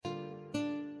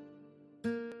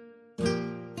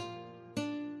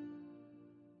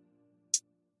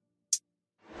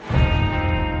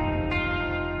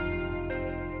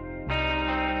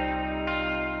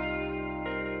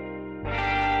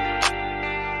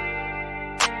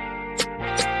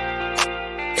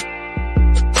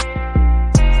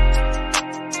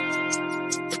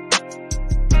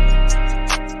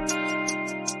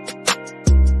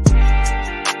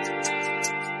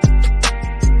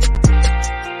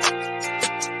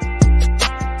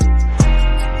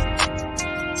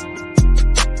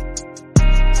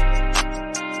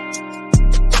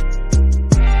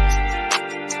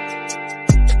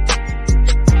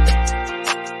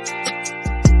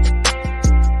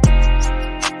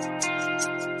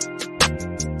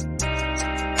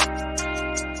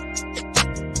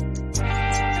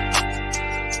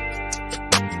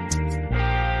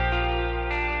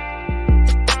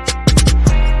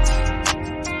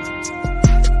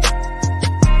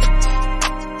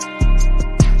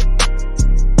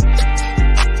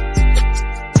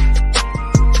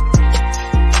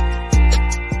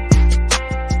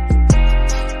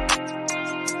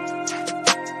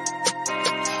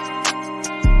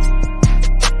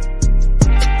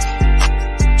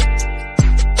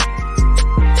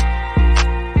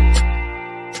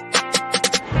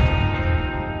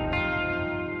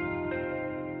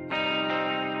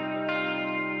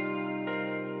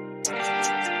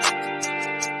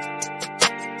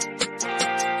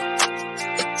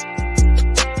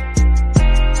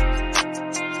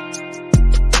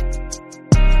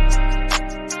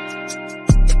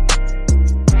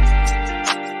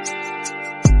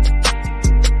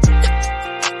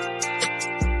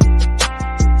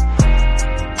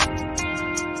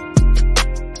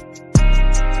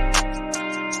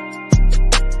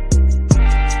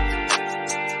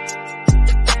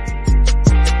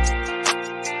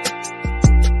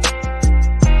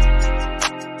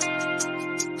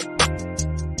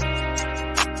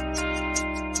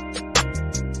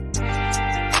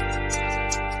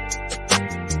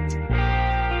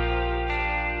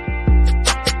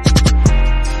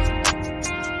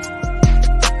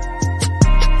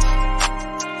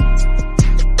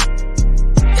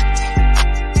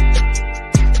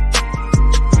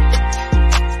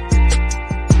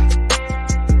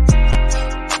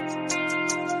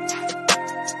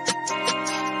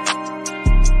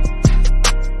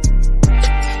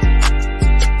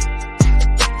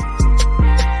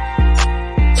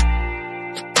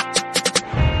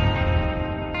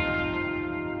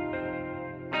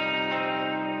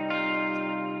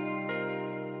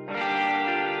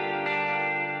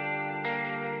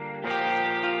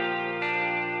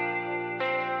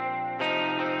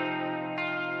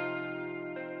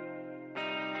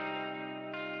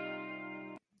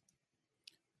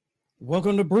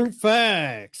Welcome to Brute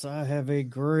Facts. I have a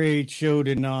great show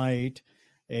tonight.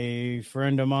 A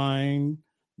friend of mine,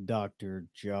 Dr.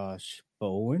 Josh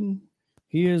Bowen.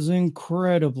 He is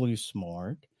incredibly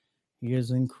smart. He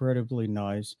is incredibly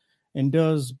nice and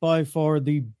does by far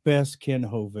the best Ken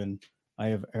Hovind I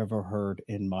have ever heard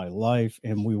in my life.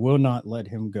 And we will not let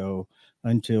him go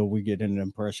until we get an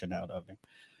impression out of him.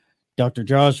 Dr.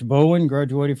 Josh Bowen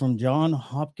graduated from Johns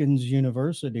Hopkins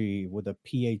University with a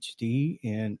PhD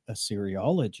in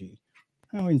Assyriology.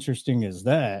 How interesting is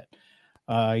that?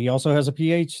 He also has a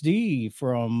PhD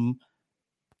from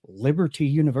Liberty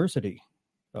University,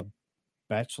 a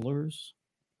bachelor's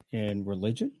in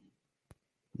religion.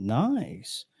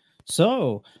 Nice.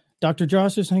 So, Dr.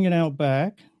 Josh is hanging out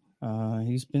back.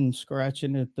 He's been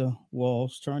scratching at the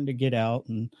walls, trying to get out,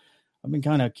 and I've been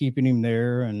kind of keeping him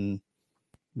there and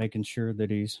making sure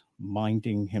that he's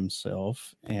minding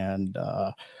himself. And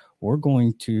we're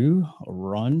going to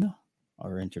run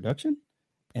our introduction,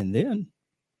 and then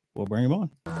we'll bring him on.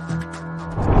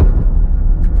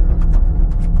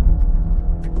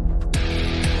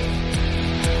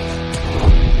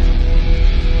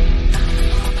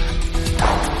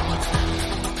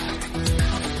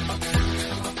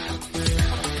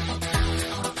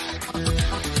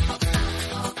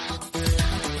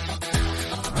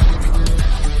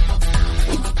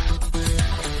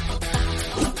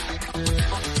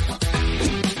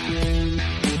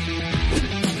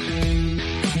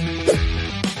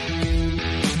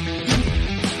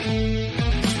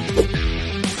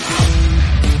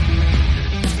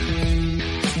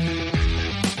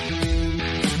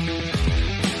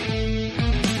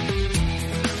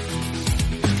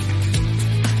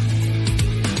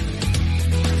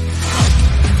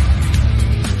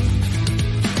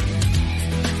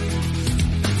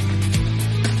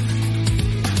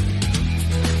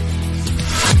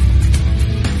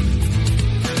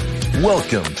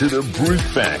 Welcome to the Brute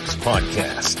Facts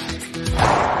Podcast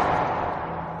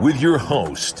with your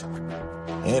host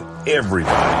and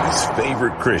everybody's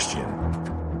favorite Christian,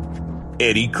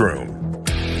 Eddie Kroom.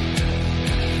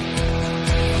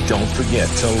 Don't forget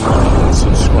to like and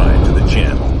subscribe to the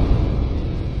channel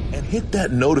and hit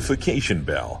that notification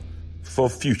bell for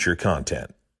future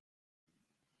content.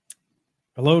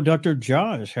 Hello, Dr.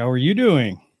 Josh. How are you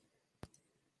doing?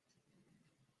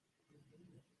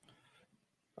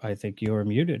 I think you are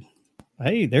muted.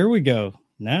 Hey, there we go.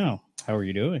 Now, how are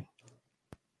you doing?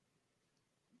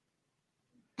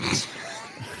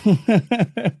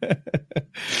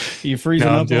 You freezing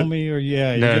up on me, or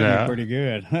you're doing pretty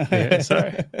good. Yeah,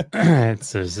 sorry,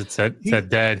 it's that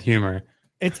dad humor.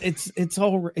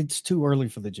 It's too early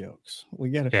for the jokes. We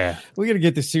gotta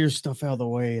get the serious stuff out of the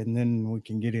way, and then we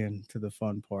can get into the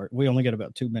fun part. We only got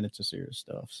about 2 minutes of serious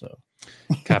stuff, so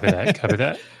copy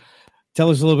that. Tell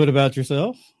us a little bit about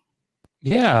yourself.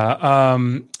 Yeah.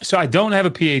 So I don't have a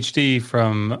PhD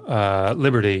from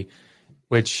Liberty,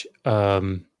 which I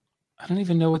don't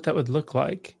even know what that would look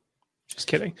like. Just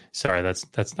kidding. Sorry,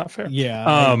 that's not fair.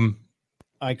 Yeah.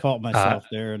 I caught myself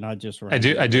there, and I just I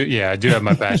do have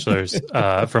my bachelor's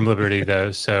from Liberty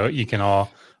though, so you can all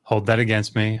hold that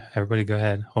against me. Everybody, go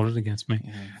ahead, hold it against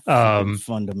me.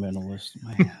 Fundamentalist,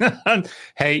 man.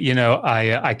 Hey,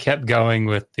 I kept going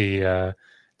with the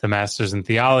master's in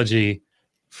theology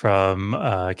from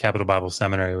Capital Bible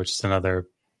Seminary, which is another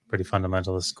pretty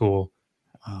fundamentalist school.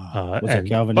 Was it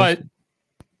Calvinist?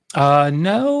 But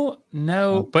no.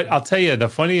 Okay. But I'll tell you, the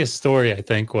funniest story I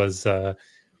think was I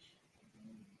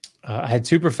had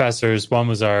two professors. One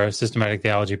was our systematic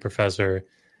theology professor,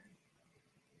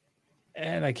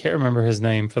 and I can't remember his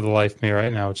name for the life of me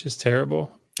right now, which is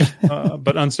terrible,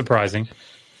 but unsurprising.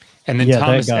 And then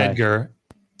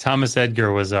Thomas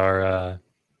Edgar was our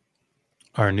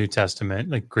New Testament,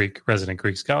 resident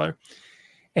Greek scholar.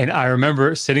 And I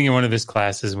remember sitting in one of his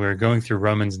classes, we were going through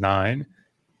Romans 9,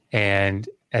 and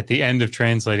at the end of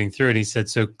translating through it, he said,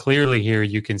 so clearly here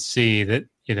you can see that,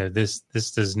 this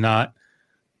does not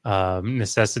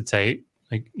necessitate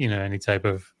any type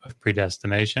of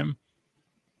predestination.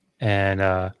 And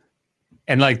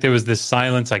there was this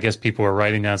silence. I guess people were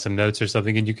writing down some notes or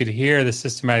something, and you could hear the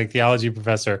systematic theology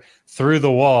professor through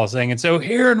the wall saying, and so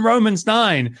here in Romans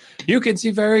 9, you can see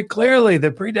very clearly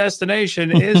that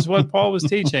predestination is what Paul was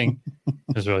teaching.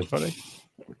 It was really funny.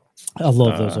 I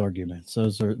love those arguments.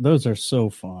 Those are so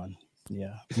fun.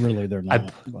 Yeah, really, they're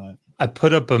not. I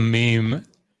put up a meme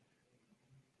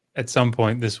at some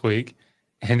point this week,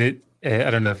 and I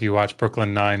don't know if you watch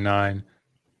Brooklyn Nine-Nine,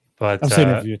 but I've seen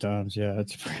it a few times. Yeah,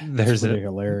 it's pretty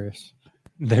hilarious.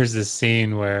 There's this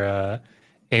scene where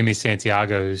Amy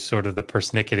Santiago, who's sort of the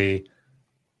persnickety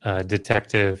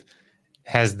detective,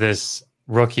 has this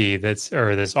rookie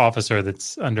or this officer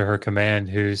that's under her command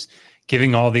who's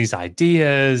giving all these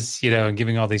ideas, and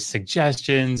giving all these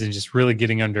suggestions and just really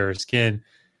getting under her skin.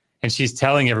 And she's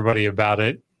telling everybody about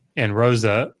it. And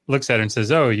Rosa looks at her and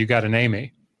says, "Oh, you got an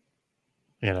Amy,"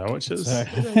 which is,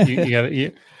 you got.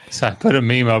 So I put a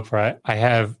meme up, right? I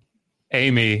have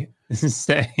Amy,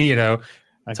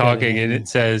 talking, and it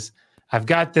says, I've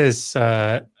got this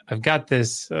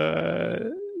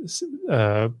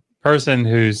person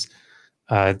who's,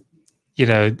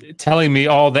 telling me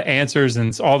all the answers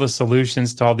and all the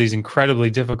solutions to all these incredibly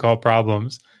difficult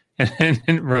problems. And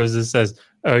Rosa says,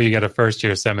 "Oh, you got a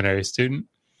first-year seminary student."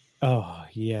 Oh,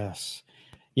 yes.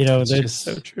 That's just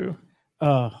so true.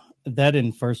 That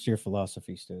in first-year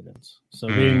philosophy students. So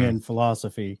being in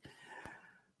philosophy,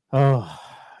 so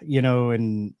I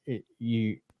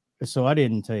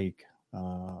didn't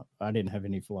have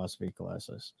any philosophy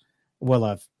classes. Well,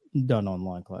 I've done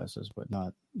online classes, but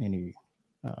not any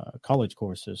college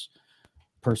courses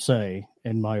per se.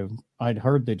 And I'd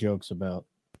heard the jokes about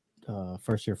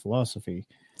first-year philosophy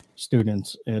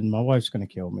students, and my wife's going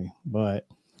to kill me, but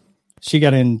she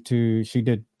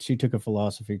took a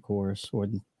philosophy course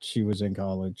when she was in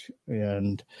college,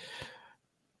 and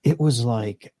it was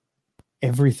like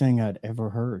everything I'd ever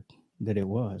heard that it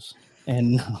was.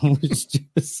 And I was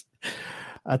just,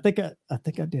 I think I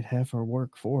did half her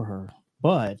work for her,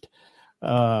 but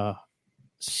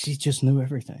she just knew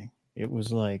everything. It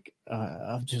was like,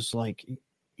 I'm just like,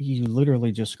 you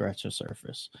literally just scratched the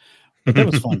surface. But that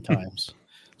was fun times.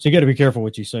 So you got to be careful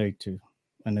what you say to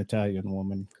an Italian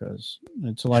woman, because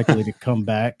it's likely to come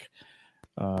back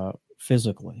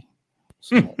physically.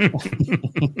 So.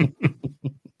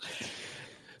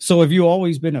 So have you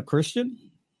always been a Christian?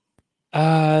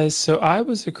 So I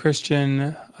was a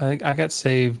Christian. I got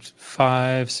saved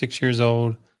 5-6 years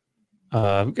old.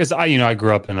 Because I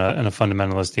grew up in a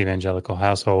fundamentalist evangelical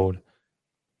household.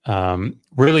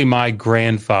 Really, my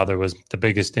grandfather was the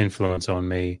biggest influence on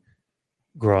me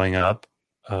growing up.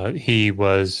 He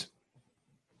was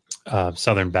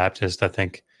Southern Baptist, I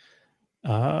think,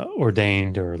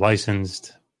 ordained or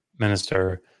licensed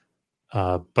minister.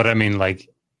 But I mean,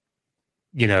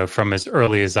 from as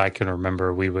early as I can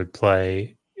remember, we would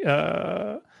play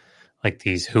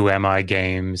these "Who Am I"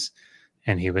 games.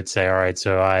 And he would say, "All right,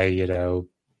 so I,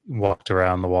 walked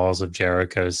around the walls of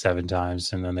Jericho 7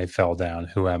 times and then they fell down.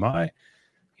 Who am I?"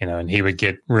 And he would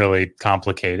get really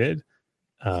complicated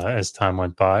as time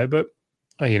went by. But,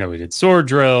 we did sword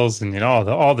drills and,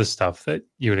 all the stuff that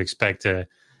you would expect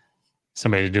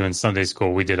somebody to do in Sunday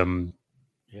school. We did them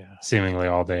seemingly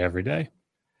all day, every day.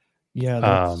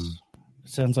 Yeah,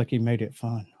 sounds like he made it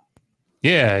fun.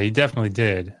 Yeah, he definitely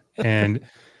did. And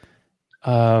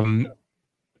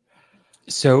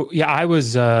so, I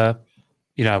was, I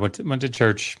went to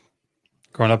church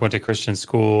growing up, went to Christian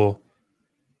school,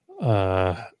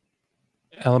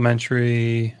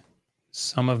 elementary,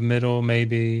 some of middle,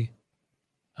 maybe.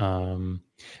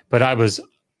 But I was,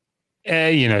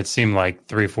 it seemed like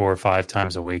 3, 4, or 5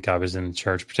 times a week I was in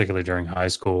church, particularly during high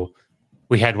school.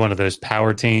 We had one of those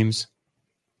power teams,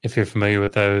 if you're familiar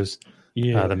with those.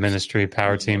 Yeah, the ministry,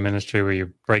 power team ministry, where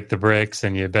you break the bricks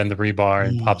and you bend the rebar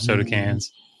and pop soda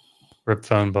cans. Rip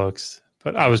phone books.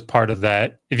 But I was part of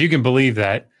that. If you can believe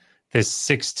that, this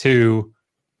 6'2",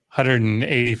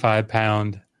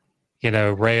 185-pound,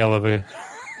 rail of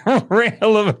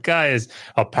a guy is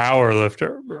a power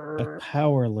lifter. A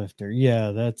power lifter.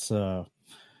 Yeah, that's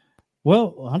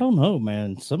well, I don't know,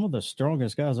 man. Some of the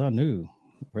strongest guys I knew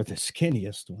were the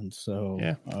skinniest ones. So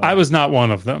yeah. I was not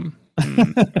one of them.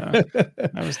 I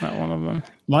was not one of them.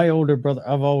 My older brother,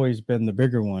 I've always been the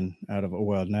bigger one out of it.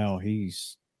 Well, now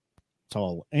he's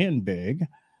tall and big,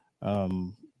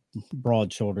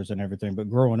 broad shoulders and everything. But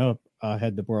growing up, I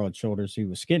had the broad shoulders. He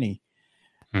was skinny.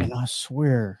 And I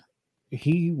swear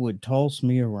he would toss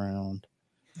me around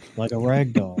like a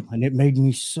rag doll. And it made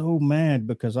me so mad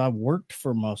because I worked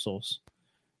for muscles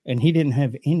and he didn't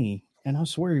have any. And I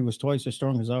swear he was twice as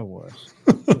strong as I was.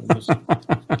 It was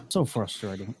so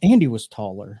frustrating. Andy was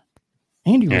taller.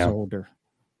 Andy was older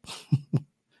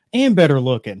and better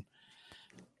looking.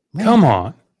 Man. Come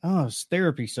on. Oh, it's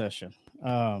therapy session.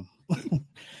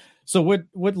 So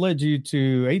what led you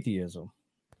to atheism?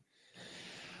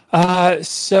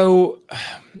 So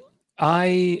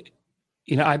I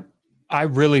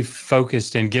really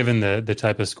focused, and given the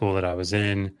type of school that I was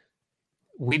in,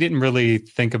 we didn't really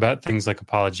think about things like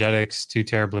apologetics too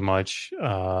terribly much,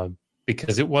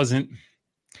 because it wasn't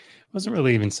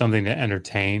really even something to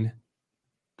entertain.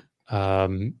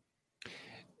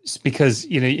 Because,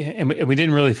 and we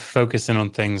didn't really focus in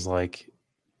on things like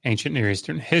ancient Near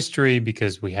Eastern history,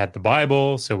 because we had the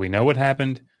Bible, so we know what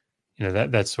happened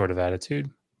that sort of attitude.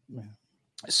 Yeah.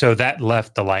 So that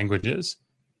left the languages,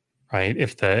 right?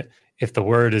 If the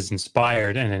word is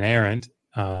inspired and inerrant,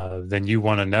 then you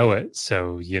want to know it.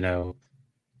 So,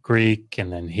 Greek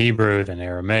and then Hebrew, then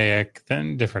Aramaic,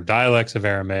 then different dialects of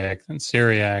Aramaic, then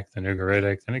Syriac, then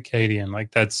Ugaritic, then Akkadian.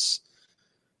 Like that's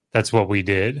what we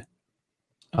did.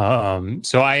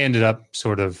 So I ended up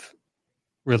sort of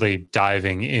really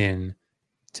diving in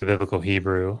to Biblical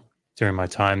Hebrew during my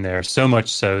time there. So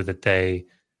much so that they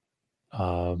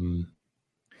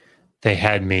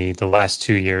had me the last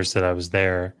 2 years that I was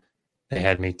there. They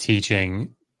had me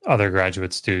teaching other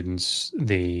graduate students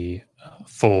the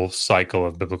full cycle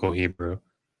of Biblical Hebrew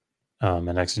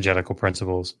and exegetical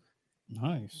principles.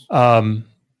 Nice.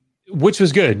 Which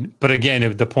was good. But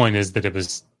again, the point is that it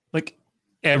was like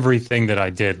everything that I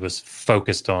did was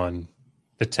focused on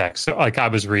the text. So like I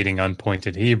was reading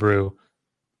unpointed Hebrew.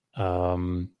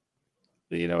 It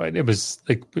was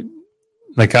anyway.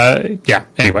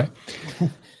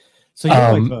 So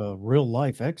you're like a real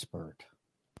life expert.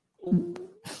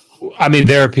 I mean,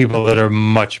 there are people that are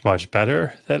much, much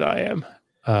better than I am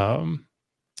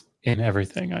in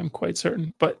everything. I'm quite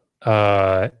certain, but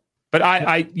I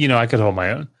could hold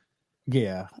my own.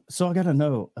 Yeah. So I got to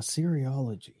know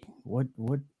Assyriology. What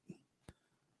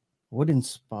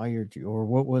inspired you, or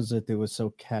what was it that was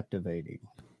so captivating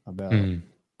about it?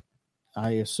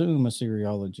 I assume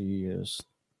Assyriology is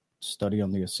study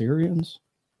on the Assyrians.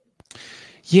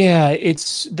 Yeah,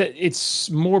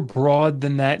 it's more broad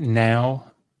than that now.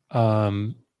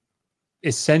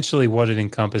 Essentially, what it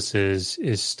encompasses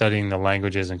is studying the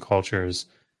languages and cultures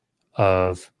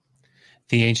of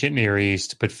the ancient Near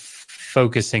East, but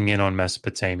focusing in on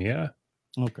Mesopotamia.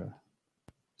 Okay.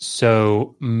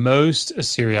 So most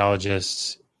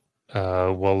Assyriologists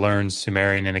will learn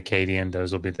Sumerian and Akkadian.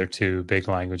 Those will be their two big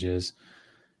languages.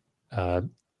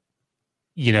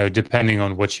 Depending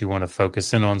on what you want to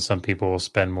focus in on, some people will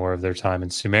spend more of their time in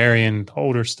Sumerian, the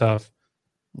older stuff.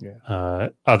 Yeah.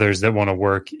 Others that want to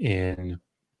work in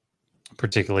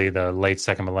particularly the late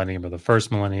second millennium or the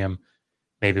first millennium,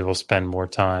 maybe will spend more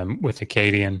time with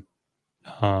Akkadian.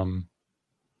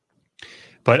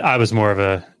 But I was more of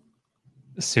a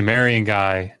Sumerian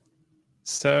guy.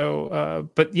 So,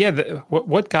 but yeah,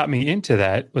 what got me into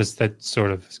that was that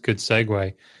sort of good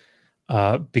segue.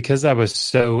 Because I was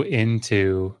so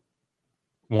into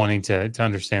wanting to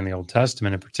understand the Old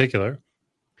Testament in particular,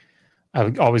 I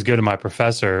would always go to my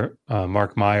professor,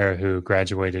 Mark Meyer, who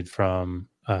graduated from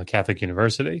Catholic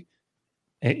University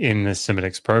in the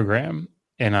Semitics program.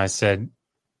 And I said,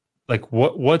 like,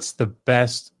 what's the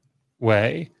best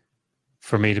way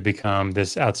for me to become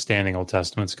this outstanding Old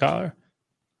Testament scholar?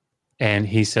 And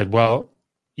he said, well,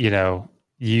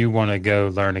 you want to go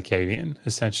learn Akkadian,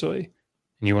 essentially.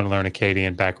 And you want to learn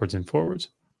Akkadian backwards and forwards.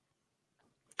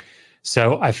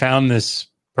 So I found this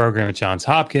program at Johns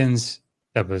Hopkins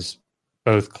that was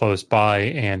both close by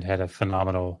and had a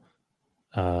phenomenal,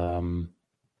 program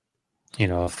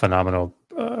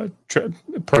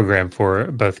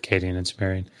for both Akkadian and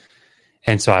Sumerian.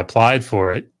 And so I applied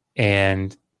for it,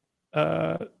 and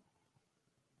I'm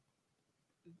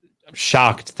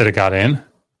shocked that it got in.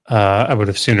 I would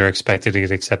have sooner expected to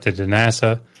get accepted to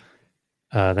NASA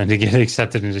than to get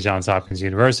accepted into Johns Hopkins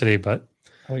University, but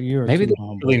maybe they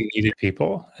really needed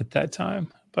people at that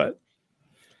time. But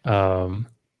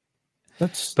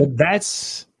that's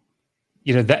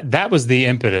that was the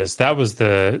impetus. That was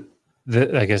the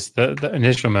I guess the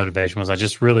initial motivation was I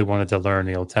just really wanted to learn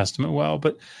the Old Testament well.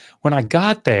 But when I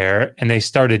got there and they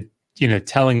started,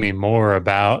 telling me more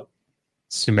about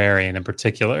Sumerian in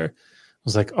particular, I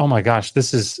was like, oh my gosh,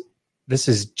 this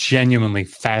is genuinely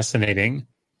fascinating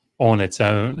on its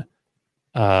own.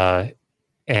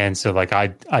 And so like I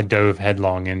dove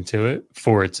headlong into it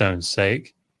for its own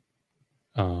sake.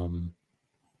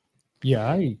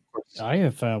 Yeah, I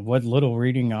have found what little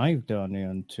reading I've done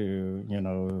into,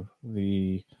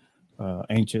 the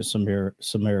ancient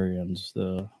Sumerians,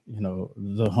 the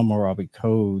Hammurabi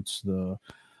codes, the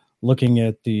looking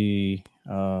at the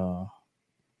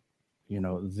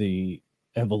the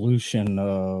evolution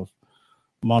of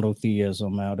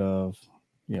monotheism out of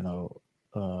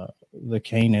the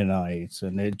Canaanites,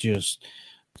 and it just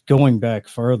going back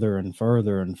further and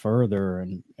further and further,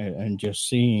 and just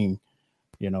seeing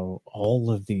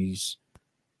all of these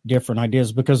different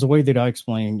ideas. Because the way that I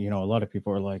explain, a lot of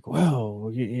people are like,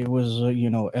 well, it was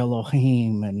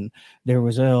Elohim, and there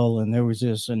was El, and there was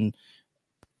this, and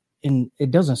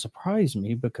it doesn't surprise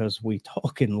me, because we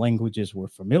talk in languages we're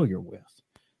familiar with.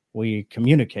 We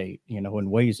communicate,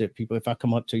 in ways that people, if I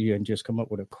come up to you and just come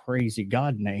up with a crazy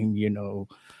God name,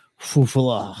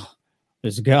 Fufula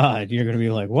is God, you're going to be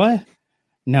like, what?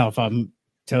 Now, if I'm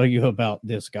tell you about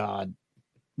this God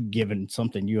given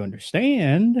something you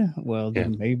understand, well,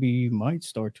 then maybe you might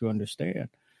start to understand.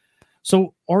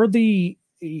 So are a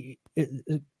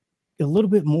little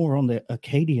bit more on the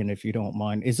Akkadian, if you don't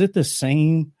mind. Is it the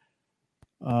same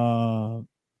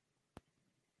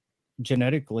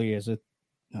genetically? Is it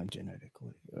not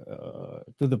genetically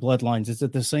through the bloodlines? Is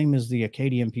it the same as the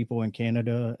Akkadian people in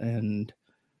Canada and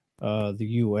the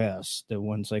U.S., the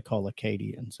ones they call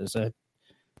Akkadians? Is that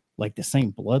like the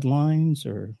same bloodlines,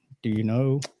 or do you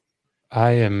know?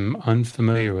 I am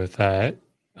unfamiliar with that.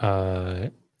 I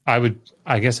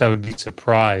guess I would be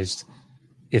surprised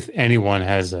if anyone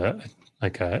has an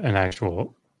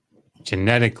actual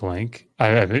genetic link.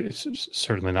 It's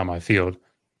certainly not my field.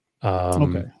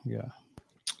 Okay, yeah.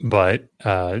 But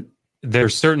there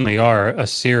certainly are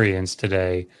Assyrians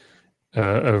today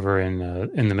over in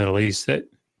the Middle East that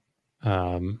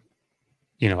I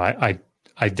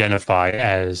identify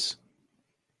as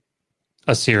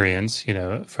Assyrians,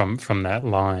 from that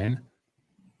line.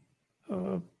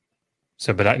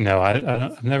 But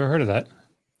I've never heard of that.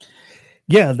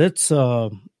 Yeah, that's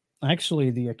actually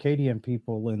the Akkadian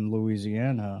people in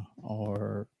Louisiana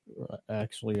are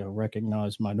actually a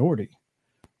recognized minority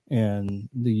in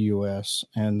the U.S.,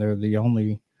 and they're the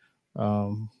only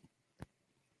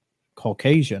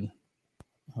Caucasian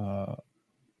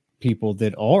people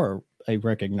that are a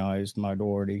recognized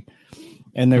minority.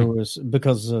 And there was,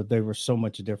 because they were so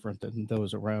much different than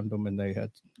those around them, and they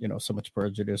had, so much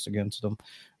prejudice against them.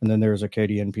 And then there's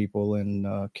Akkadian people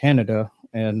in Canada,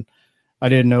 and I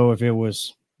didn't know if it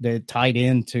was they tied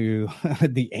into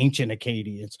the ancient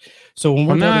Akkadians. So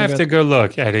when now I have to go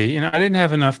look, Eddie. I didn't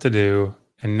have enough to do,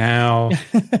 and now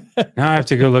I have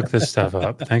to go look this stuff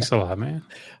up. Thanks a lot, man.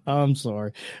 I'm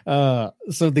sorry.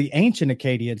 So the ancient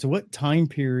Akkadians, what time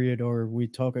period are we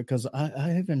talking? Because I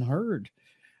haven't heard.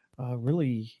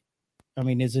 Really, I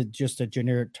mean, is it just a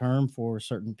generic term for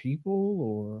certain people,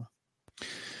 or?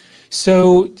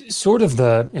 So, sort of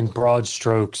in broad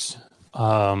strokes,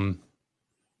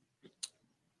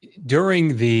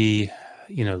 during the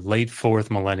late fourth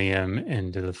millennium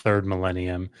into the third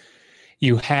millennium,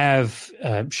 you have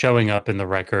showing up in the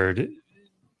record.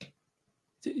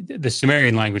 The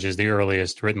Sumerian language is the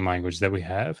earliest written language that we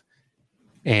have.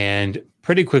 And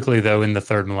pretty quickly, though, in the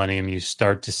third millennium, you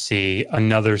start to see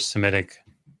another Semitic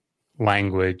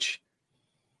language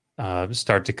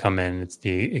start to come in. It's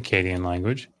the Akkadian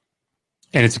language.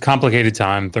 And it's a complicated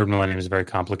time. Third millennium is very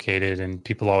complicated. And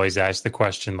people always ask the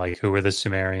question, like, who are the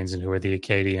Sumerians and who are the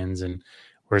Akkadians? And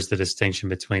where's the distinction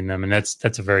between them? And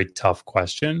that's a very tough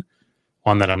question,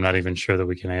 one that I'm not even sure that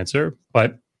we can answer.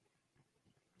 But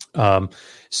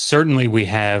certainly we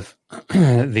have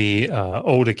the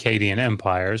old Akkadian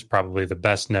empires, probably the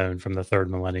best known from the third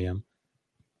millennium,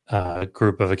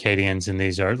 group of Akkadians. And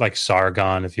these are like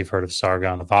Sargon, if you've heard of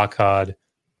Sargon of Akkad,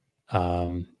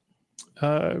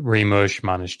 Remush,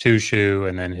 Manishtushu,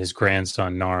 and then his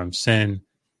grandson Naram Sin.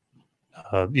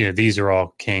 These are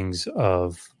all kings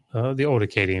of the old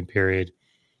Akkadian period.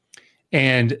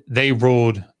 And they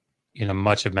ruled,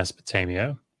 much of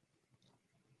Mesopotamia.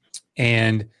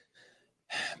 And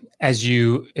as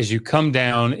you come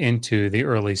down into the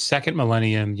early second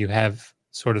millennium, you have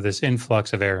sort of this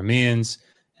influx of Arameans,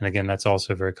 and again, that's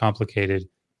also very complicated.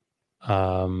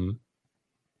 I'm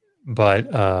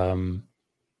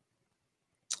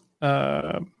trying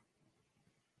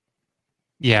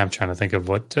to think of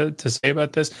what to say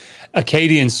about this.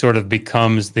 Akkadian sort of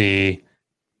becomes the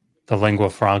lingua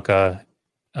franca,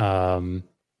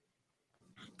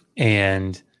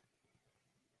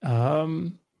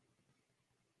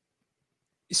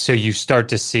 so you start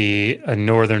to see a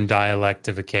northern dialect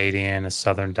of Akkadian, a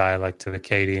southern dialect of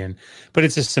Akkadian, but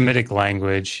it's a Semitic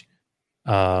language.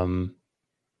 I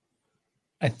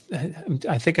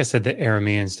think I said the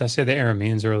Arameans. Did I say the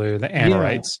Arameans earlier? The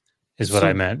Amorites is what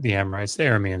I meant. The Amorites. The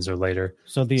Arameans are later.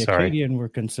 So the Akkadian were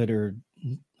considered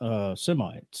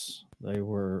Semites. They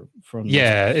were from.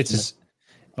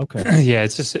 Okay. Yeah,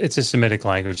 it's a Semitic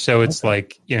language. So it's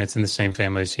like it's in the same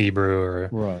family as Hebrew or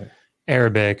right.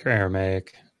 Arabic or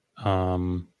Aramaic.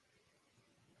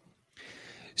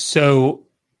 So,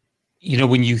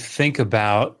 when you think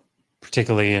about,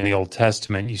 particularly in the Old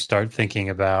Testament, you start thinking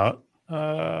about,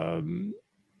 the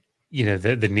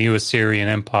Neo-Assyrian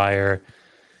Empire,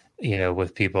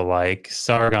 with people like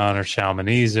Sargon or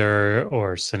Shalmaneser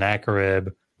or Sennacherib.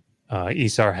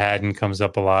 Esarhaddon comes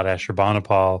up a lot,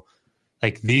 Ashurbanipal.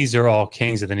 Like, these are all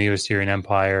kings of the Neo-Assyrian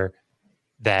Empire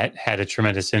that had a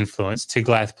tremendous influence.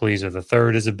 Tiglath-Pileser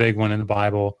III is a big one in the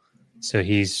Bible. So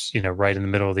he's, right in the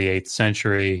middle of the 8th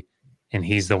century, and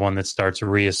he's the one that starts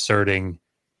reasserting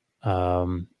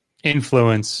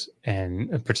influence,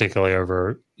 and particularly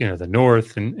over, the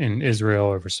north and in Israel,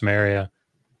 over Samaria.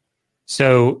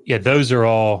 So yeah, those are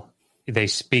all, they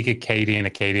speak Akkadian.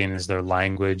 Akkadian is their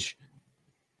language.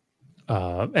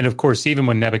 And of course, even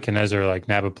when Nebuchadnezzar, like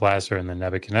Nabopolassar and then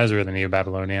Nebuchadnezzar, the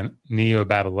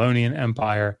Neo-Babylonian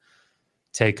Empire,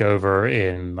 take over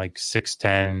in like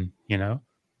 610,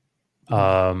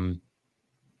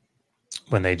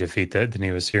 when they defeat the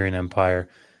Neo-Assyrian Empire,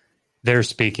 they're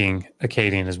speaking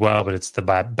Akkadian as well, but it's the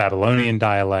Babylonian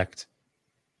dialect.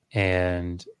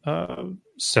 And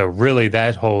so really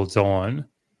that holds on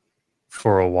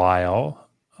for a while.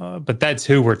 But that's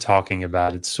who we're talking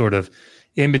about. It's sort of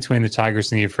in between the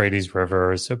Tigris and the Euphrates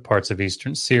River, so parts of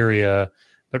eastern Syria,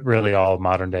 but really all of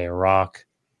modern day Iraq.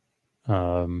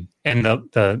 And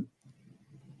the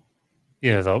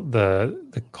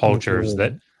cultures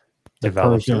that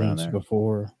developed around there.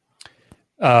 Before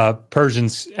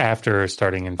Persians after,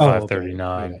 starting in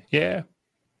 539. Okay. Yeah.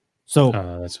 So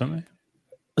that's when they.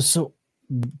 So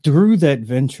through that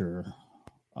venture,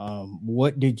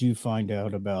 what did you find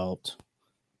out about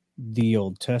the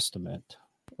Old Testament,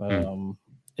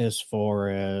 as far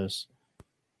as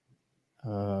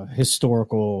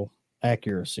historical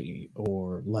accuracy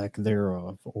or lack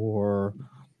thereof, or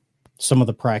some of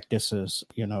the practices,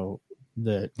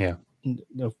 that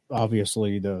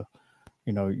obviously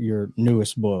your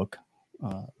newest book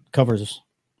covers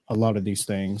a lot of these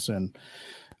things. And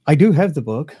I do have the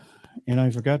book, and I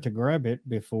forgot to grab it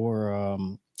before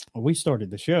we started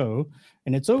the show,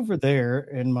 and it's over there,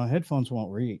 and my headphones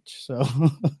won't reach. So,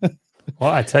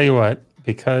 well, I tell you what,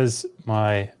 because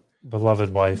my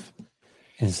beloved wife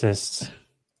insists,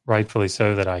 rightfully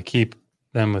so, that I keep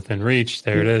them within reach.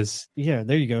 There it is. Yeah,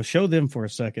 there you go. Show them for a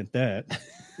second that.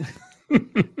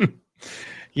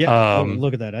 Yeah,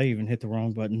 look at that. I even hit the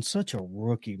wrong button. Such a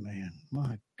rookie, man.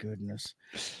 My goodness.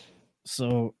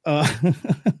 So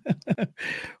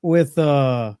with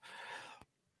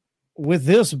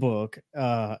this book,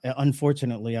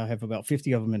 unfortunately, I have about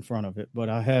 50 of them in front of it, but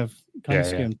I have kind of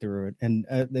skimmed through it, and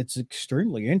it's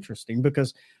extremely interesting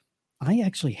because I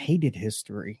actually hated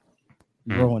history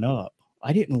growing up.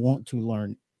 I didn't want to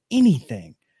learn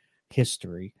anything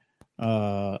history,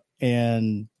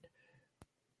 and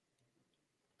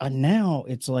now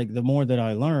it's like the more that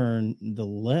I learn, the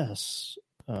less.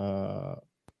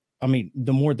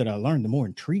 The more that I learn, the more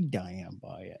intrigued I am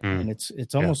by it. And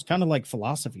it's almost kind of like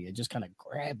philosophy. It just kind of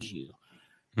grabs you,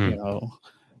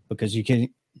 because you can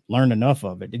learn enough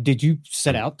of it. Did you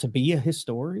set out to be a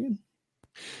historian?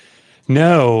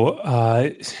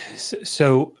 No.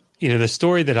 So, the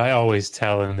story that I always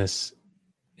tell in this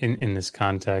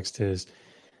context is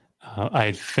I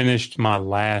had finished my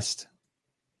last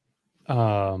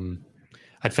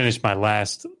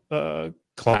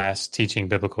class teaching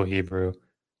biblical Hebrew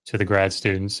to the grad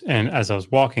students. And as I was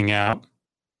walking out,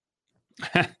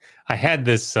 I had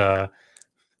this, I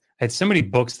had so many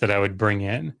books that I would bring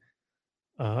in,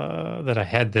 that I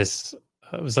had this,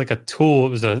 it was like a tool. It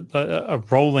was a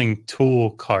rolling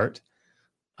tool cart.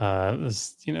 It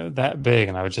was, that big,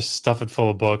 and I would just stuff it full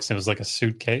of books. It was like a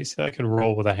suitcase that I could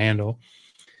roll with a handle.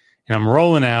 And I'm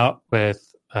rolling out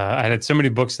with, I had so many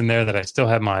books in there that I still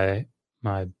have my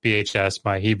BHS,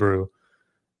 my Hebrew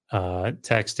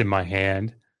text in my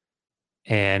hand.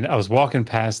 And I was walking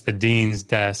past the dean's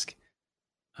desk,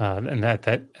 and at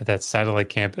that satellite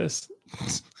campus.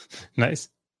 Nice.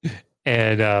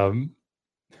 And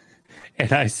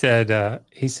I said,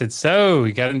 he said, "So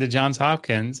you got into Johns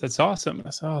Hopkins? That's awesome." I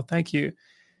said, "Oh, thank you."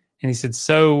 And he said,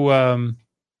 "So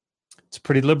it's a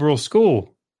pretty liberal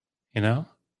school,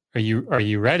 Are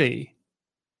you ready?"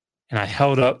 And I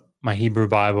held up my Hebrew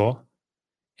Bible,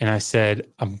 and I said,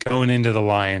 "I'm going into the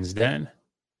lion's den,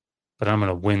 but I'm going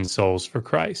to win souls for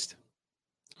Christ."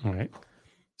 All right.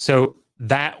 So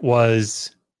that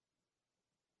was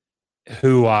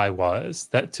who I was,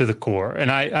 that to the core. And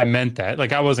I meant that.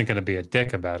 Like, I wasn't going to be a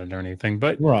dick about it or anything,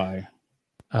 but right.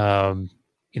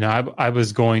 I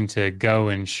was going to go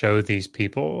and show these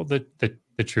people the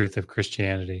truth of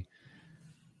Christianity.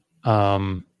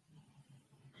 And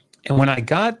when I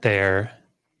got there,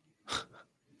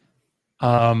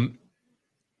 William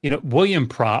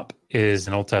Propp is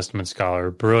an Old Testament scholar,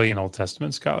 brilliant Old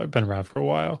Testament scholar, been around for a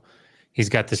while. He's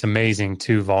got this amazing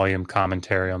 2-volume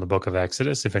commentary on the book of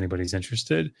Exodus, if anybody's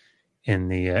interested, in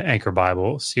the Anchor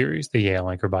Bible series, the Yale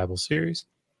Anchor Bible series.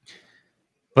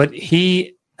 But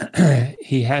he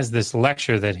has this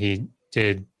lecture that he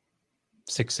did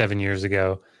 6-7 years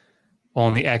ago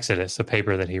on the Exodus, a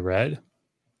paper that he read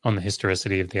on the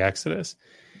historicity of the Exodus.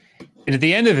 And at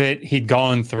the end of it, he'd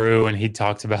gone through and he'd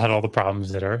talked about all the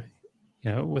problems that are,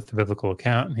 with the biblical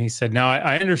account. And he said, "Now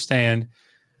I understand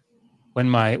when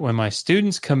my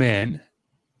students come in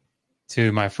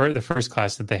to the first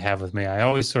class that they have with me, I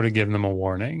always sort of give them a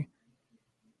warning.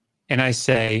 And I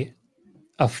say,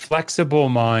 a flexible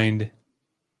mind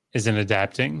is an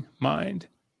adapting mind.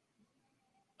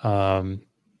 And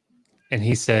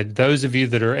he said, those of you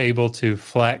that are able to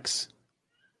flex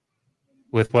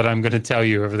with what I'm going to tell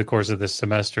you over the course of this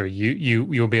semester,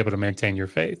 you'll be able to maintain your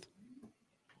faith.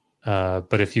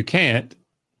 But if you can't,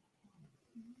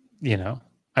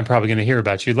 I'm probably going to hear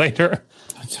about you later.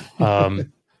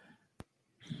 And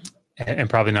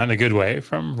probably not in a good way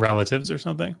from relatives or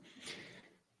something.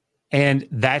 And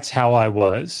that's how I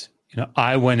was.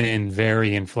 I went in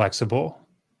very inflexible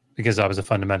because I was a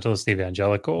fundamentalist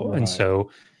evangelical. Right. And so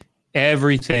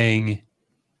everything...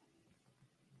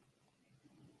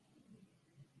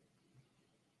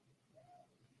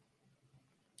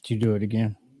 Did you do it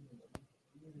again?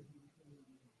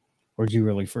 Or did you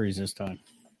really freeze this time?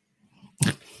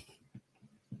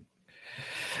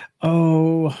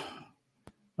 Oh,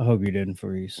 I hope you didn't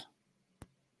freeze.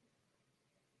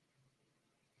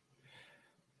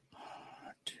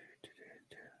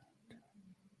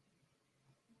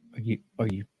 Are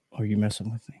you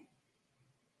messing with me?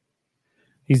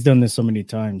 He's done this so many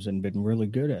times and been really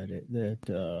good at it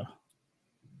that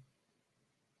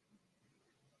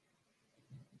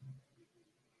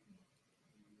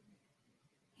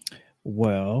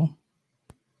well,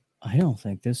 I don't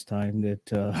think this time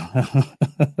that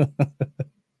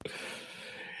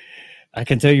I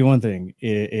can tell you one thing.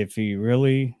 If he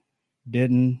really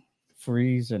didn't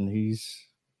freeze and he's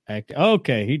acting,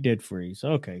 okay, he did freeze.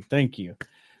 Okay, thank you.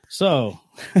 So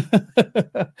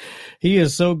he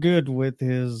is so good with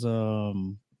his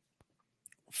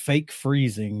fake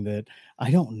freezing that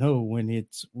I don't know when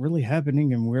it's really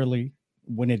happening and really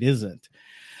when it isn't.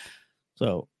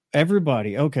 So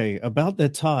everybody, okay, about the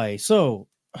tie. So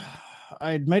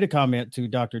I had made a comment to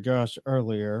Dr. Josh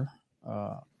earlier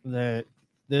that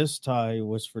this tie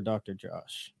was for Dr.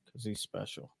 Josh because he's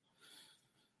special.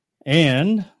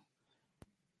 And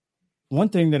one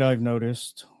thing that I've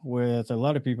noticed with a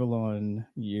lot of people on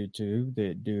YouTube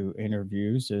that do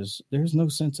interviews is there's no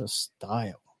sense of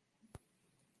style.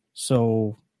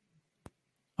 So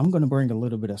I'm going to bring a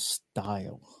little bit of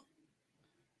style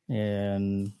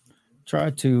and try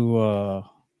to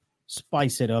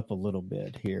spice it up a little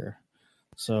bit here.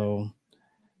 So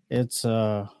it's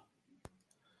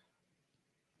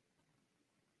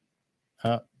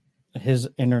his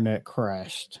internet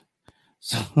crashed.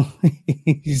 So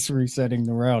he's resetting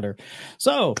the router.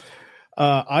 So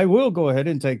I will go ahead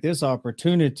and take this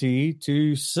opportunity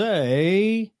to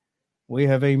say we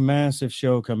have a massive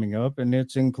show coming up, and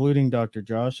it's including Dr.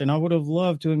 Josh. And I would have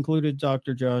loved to include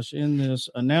Dr. Josh in this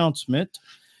announcement,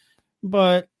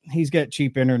 but he's got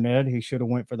cheap internet. He should have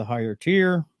went for the higher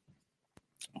tier,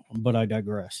 but I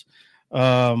digress.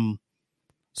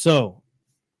 So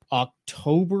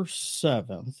October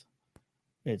 7th,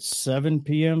 it's 7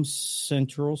 p.m.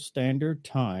 Central Standard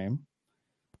Time.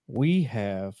 We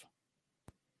have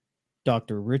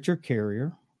Dr. Richard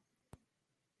Carrier,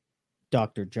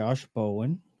 Dr. Josh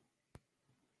Bowen,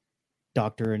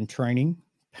 Doctor in Training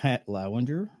Pat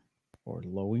Lowinger, or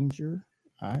Lowinger.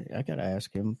 I got to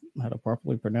ask him how to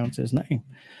properly pronounce his name.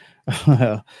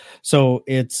 So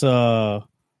it's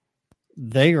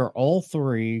they are all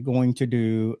three going to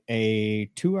do a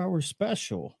 2-hour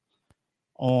special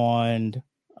on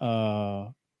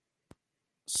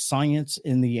science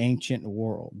in the ancient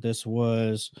world. This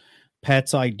was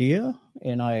Pat's idea,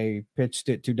 and I pitched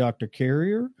it to Dr.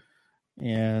 Carrier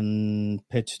and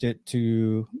pitched it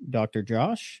to Dr.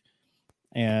 Josh,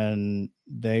 and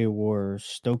they were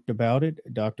stoked about it.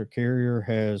 Dr. Carrier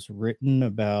has written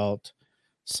about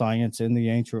science in the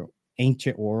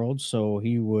ancient world, so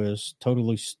he was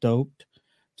totally stoked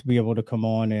to be able to come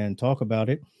on and talk about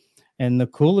it. And the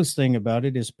coolest thing about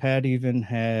it is Pat even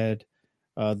had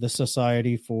the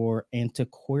Society for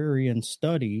Antiquarian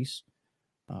Studies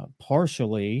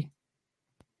partially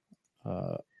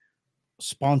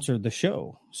sponsored the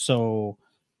show. So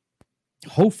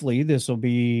hopefully this will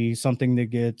be something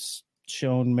that gets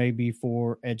shown maybe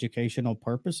for educational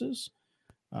purposes.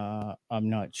 I'm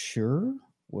not sure.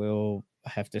 We'll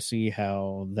have to see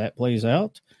how that plays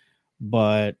out.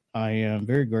 But I am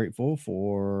very grateful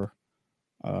for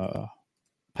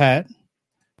Pat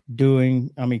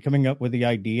coming up with the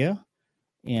idea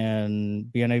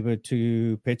and being able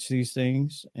to pitch these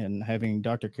things and having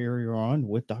Dr. Carrier on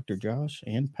with Dr. Josh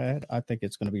and Pat. I think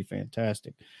it's going to be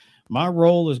fantastic. My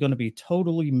role is going to be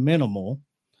totally minimal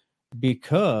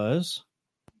because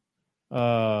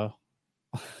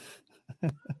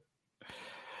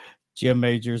Jim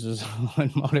Majors is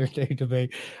on Modern Day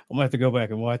Debate. I'm gonna have to go back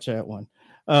and watch that one.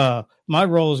 My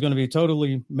role is going to be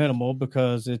totally minimal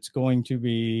because it's going to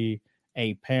be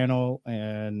a panel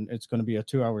and it's going to be a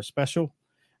 2-hour special,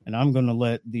 and I'm going to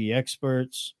let the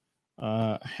experts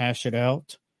hash it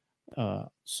out.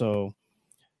 So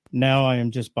now I am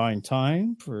just buying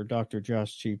time for Dr.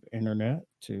 Josh Cheap Internet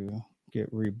to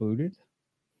get rebooted.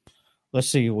 Let's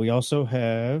see. We also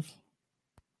have,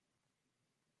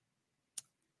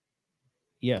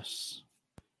 yes,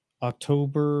 August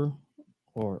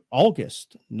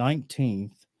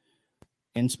 19th,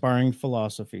 Inspiring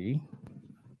Philosophy.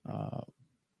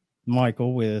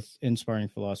 Michael with Inspiring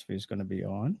Philosophy is going to be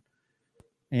on.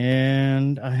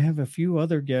 And I have a few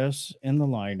other guests in the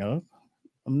lineup.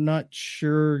 I'm not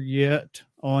sure yet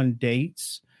on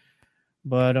dates,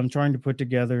 but I'm trying to put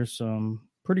together some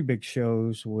pretty big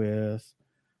shows with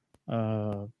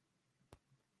bigger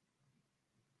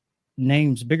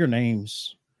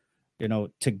names,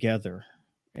 together.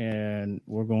 And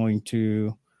we're going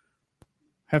to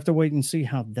have to wait and see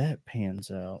how that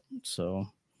pans out. So,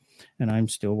 and I'm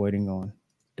still waiting on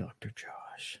Dr.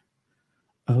 Josh.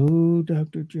 Oh,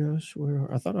 Dr. Josh,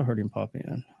 I thought I heard him pop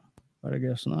in, but I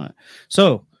guess not.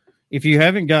 So, if you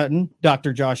haven't gotten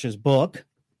Dr. Josh's book,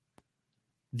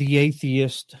 The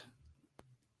Atheist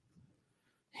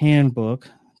Handbook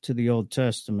to the Old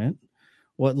Testament,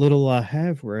 what little I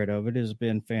have read of it has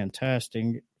been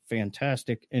fantastic,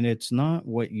 and it's not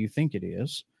what you think it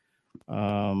is.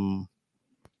 I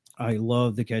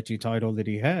love the catchy title that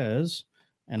he has,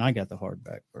 and I got the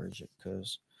hardback version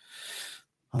because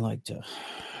I like to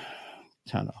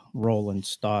kind of roll in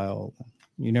style.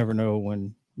 You never know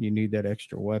when you need that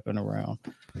extra weapon around.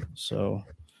 So,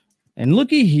 and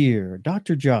looky here,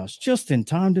 Dr. Josh, just in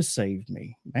time to save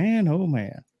me. Man, oh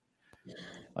man.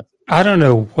 I don't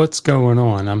know what's going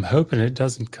on. I'm hoping it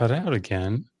doesn't cut out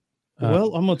again.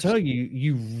 Well, I'm going to tell you,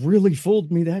 you really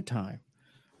fooled me that time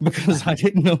because I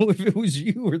didn't know if it was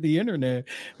you or the internet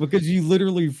because you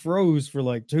literally froze for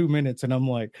like 2 minutes. And I'm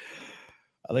like,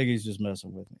 I think he's just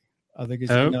messing with me. I think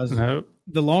it's no.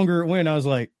 The longer it went, I was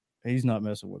like, he's not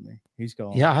messing with me. He's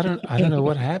gone. Yeah, I don't know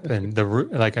what happened.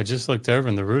 I just looked over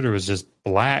and the router was just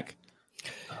black.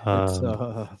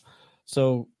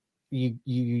 So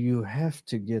you have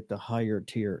to get the higher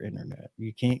tier internet.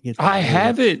 You can't get. I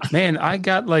have it, man. I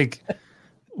got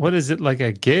what is it, like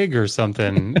a gig or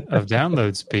something of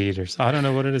download speed or so. I don't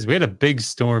know what it is. We had a big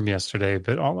storm yesterday,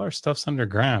 but all our stuff's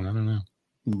underground. I don't know.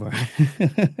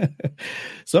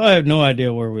 So I have no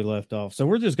idea where we left off. So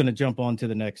we're just going to jump on to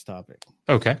the next topic.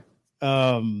 Okay.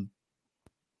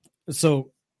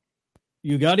 So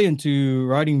you got into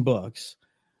writing books.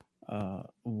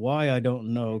 Why, I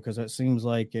don't know, because that seems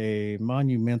like a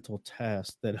monumental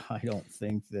task that I don't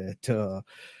think that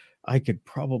I could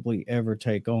probably ever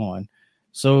take on.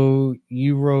 So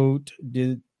you wrote,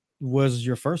 was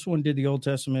your first one, did the Old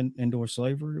Testament endorse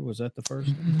slavery? Was that the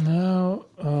first? No.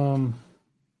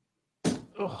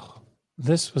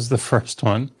 This was the first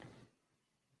one.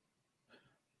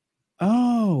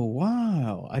 Oh,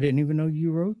 wow. I didn't even know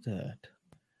you wrote that.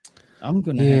 I'm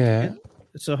going to have to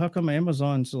so how come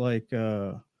Amazon's like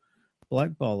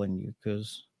blackballing you?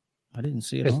 Because I didn't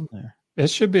see it on there. It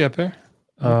should be up there.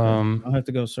 Okay. I'll have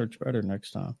to go search better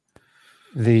next time.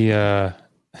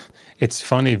 It's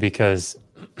funny because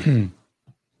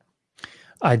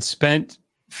I'd spent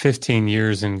 15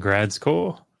 years in grad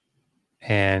school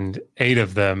and 8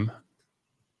 of them,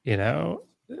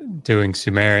 doing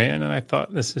Sumerian, and I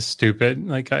thought, this is stupid.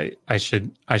 Like I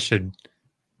should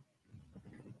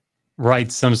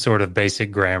write some sort of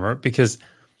basic grammar, because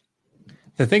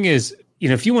the thing is,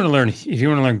 if you want to learn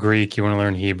Greek, you want to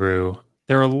learn Hebrew,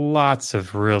 there are lots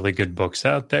of really good books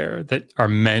out there that are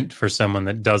meant for someone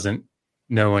that doesn't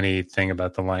know anything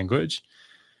about the language.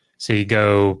 So you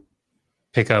go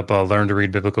pick up a Learn to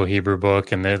Read Biblical Hebrew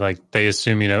book, and they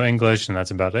assume you know English, and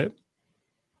that's about it.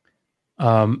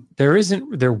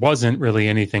 There wasn't really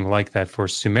anything like that for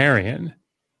Sumerian.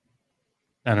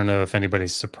 I don't know if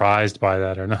anybody's surprised by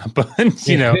that or not, but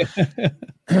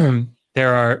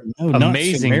there are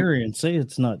amazing Sumerian. Say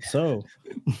it's not so.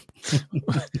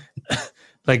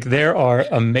 There are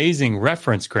amazing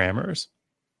reference grammars,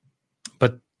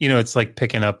 but it's like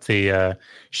picking up the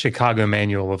Chicago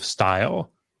Manual of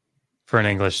Style for an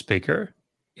English speaker.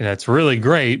 It's really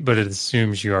great, but it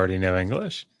assumes you already know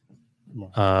English.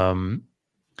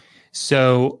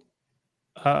 So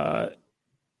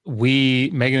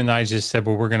Megan and I just said,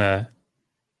 well, we're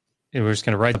just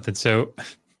gonna write something. So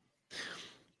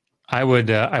I would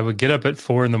get up at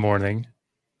 4 a.m.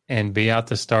 and be out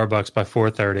to Starbucks by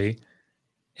 4:30.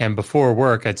 And before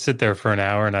work, I'd sit there for an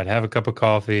hour and I'd have a cup of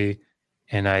coffee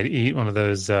and I'd eat one of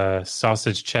those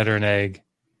sausage, cheddar, and egg,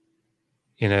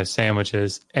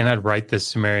 sandwiches, and I'd write this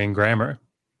Sumerian grammar.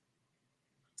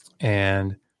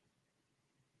 And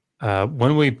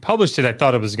when we published it, I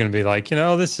thought it was going to be like,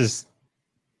 this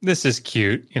is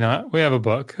cute. We have a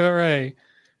book. Hooray.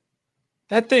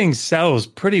 That thing sells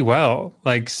pretty well,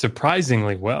 like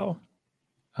surprisingly well.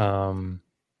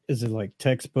 Is it like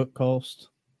textbook cost?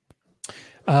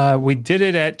 We did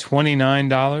it at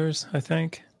 $29, I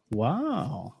think.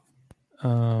 Wow.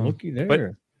 Looky there.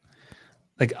 But,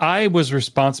 like, I was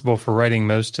responsible for writing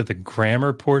most of the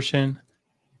grammar portion,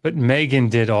 but Megan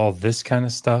did all this kind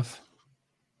of stuff.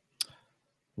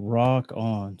 Rock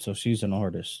on. So she's an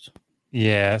artist.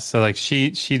 Yeah. So like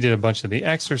she did a bunch of the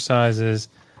exercises.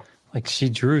 Like she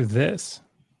drew this.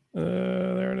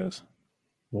 There it is.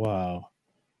 Wow.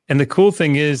 And the cool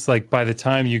thing is, like, by the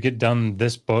time you get done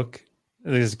this book,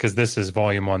 because this is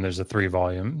volume 1, there's it's a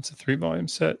 3-volume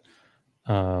set.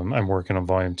 I'm working on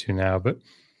volume 2 now, but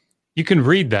you can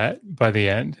read that by the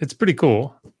end. It's pretty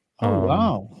cool. Oh,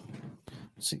 wow.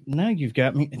 See, now you've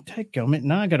got me.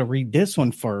 Now I got to read this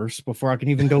one first before I can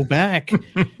even go back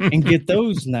and get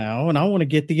those now. And I want to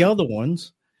get the other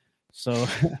ones. So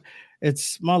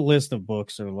it's my list of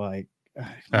books are like,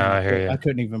 I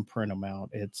couldn't even print them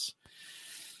out.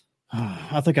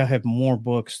 I think I have more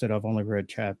books that I've only read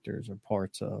chapters or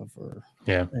parts of,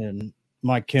 and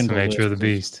my Kindle. It's the nature of the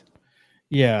beast.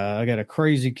 Yeah, I got a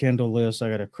crazy Kindle list. I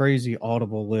got a crazy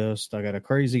Audible list. I got a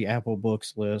crazy Apple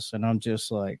Books list, and I'm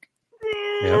just like,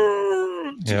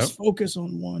 just focus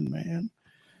on one, man.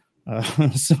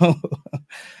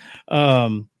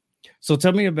 So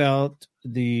tell me about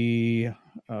the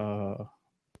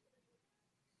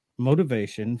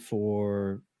motivation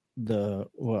for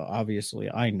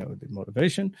obviously I know the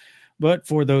motivation, but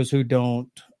for those who don't,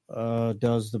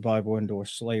 does the Bible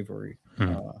endorse slavery?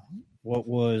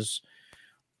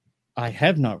 I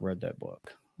have not read that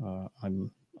book.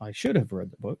 I should have read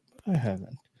the book, but I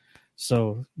haven't.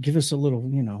 So give us a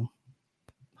little,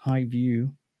 high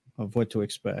view of what to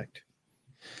expect.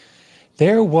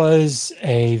 There was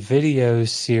a video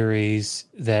series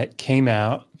that came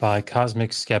out by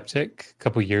Cosmic Skeptic a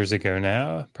couple years ago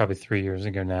now, probably 3 years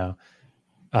ago now,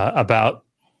 about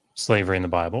slavery in the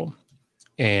Bible.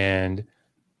 And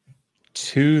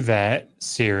to that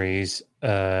series,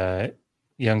 a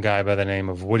young guy by the name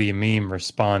of What Do You Meme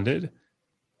responded.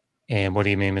 And What Do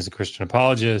You Meme is a Christian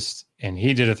apologist. And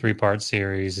he did a 3-part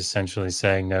series essentially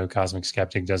saying, no, Cosmic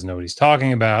Skeptic doesn't know what he's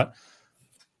talking about.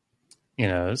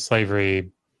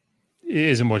 Slavery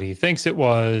isn't what he thinks it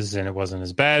was, and it wasn't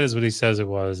as bad as what he says it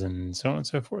was, and so on and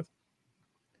so forth.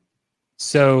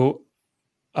 So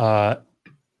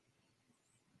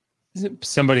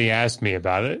somebody asked me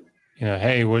about it,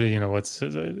 hey,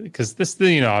 because this,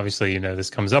 obviously, this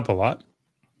comes up a lot.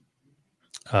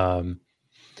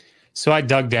 So I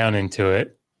dug down into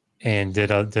it and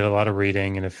did a lot of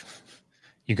reading. And if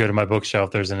you go to my bookshelf,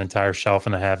 there's an entire shelf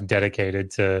and a half dedicated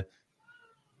to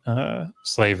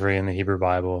slavery in the Hebrew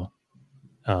Bible,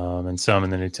 and some in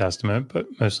the New Testament, but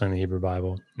mostly in the Hebrew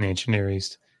Bible in the ancient Near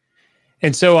East.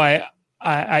 And so I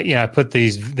put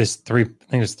this 3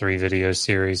 video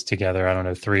series together. I don't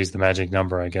know, 3 is the magic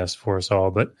number, I guess, for us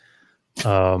all, but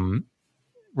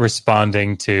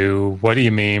responding to What Do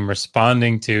You Meme,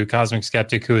 responding to Cosmic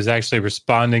Skeptic, who is actually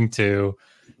responding to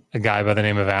a guy by the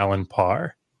name of Alan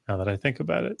Parr, now that I think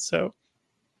about it. So,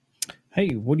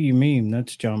 hey, What Do You Meme?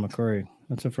 That's John McCrae.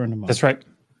 That's a friend of mine. That's right.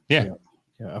 Yeah.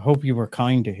 I hope you were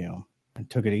kind to him and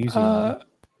took it easy.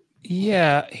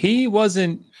 Yeah, he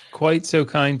wasn't quite so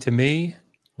kind to me.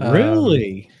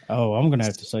 Really? I'm going to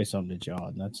have to say something to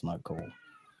John. That's not cool.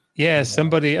 Yeah,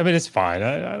 somebody, I mean, it's fine.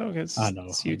 I don't get I know.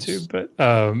 It's YouTube, but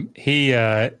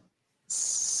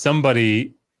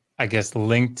somebody, I guess,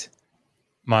 linked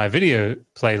my video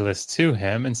playlist to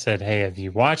him and said, hey, have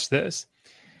you watched this?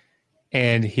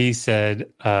 And he said,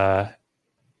 I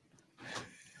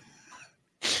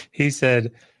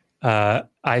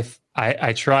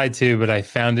tried to, but I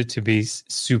found it to be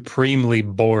supremely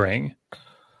boring.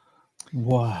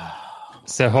 Wow.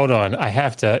 So hold on. You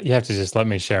have to just let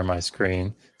me share my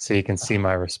screen so you can see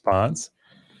my response.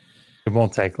 It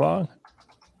won't take long.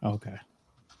 Okay.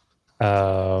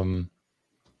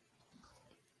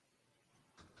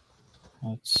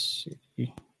 Let's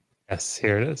see. Yes,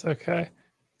 here it is. Okay.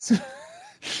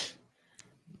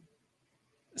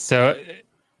 So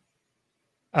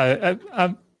I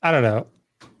don't know.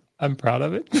 I'm proud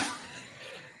of it.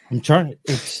 I'm trying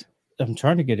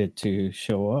to get it to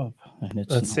show up, and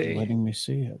it's not letting me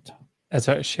see it. That's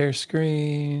right. Share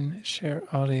screen, share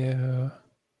audio.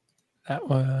 That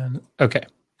one. Okay.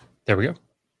 There we go.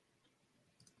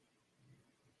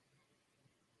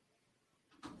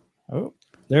 Oh,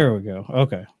 there we go.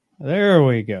 Okay. There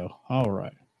we go. All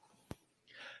right.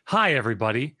 Hi,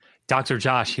 everybody. Dr.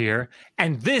 Josh here.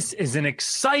 And this is an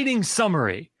exciting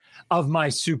summary of my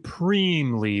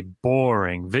supremely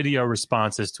boring video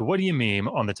responses to What Do You Meme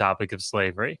on the topic of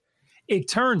slavery. It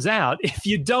turns out if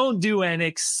you don't do an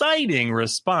exciting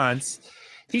response,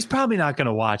 he's probably not going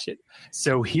to watch it.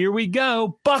 So here we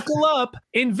go. Buckle up.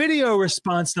 In video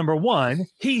response number 1,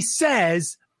 he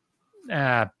says,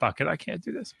 bucket, I can't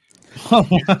do this. Oh,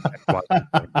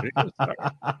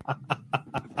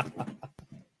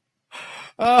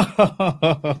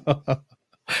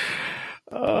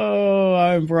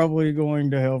 I'm probably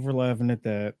going to hell for laughing at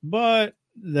that, but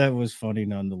that was funny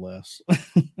nonetheless.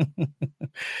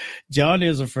 John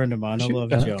is a friend of mine. I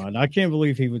love John. I can't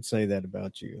believe he would say that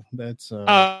about you. That's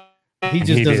he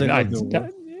just doesn't know the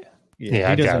word.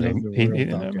 Yeah, he doesn't know the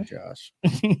real Dr. Josh.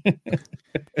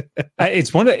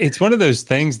 It's one of those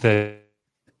things that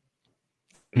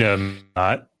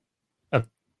not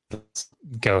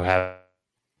go have.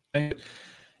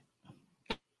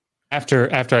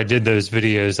 After I did those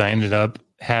videos, I ended up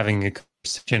having a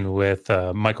conversation with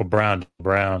Michael Brown.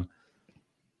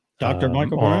 Dr.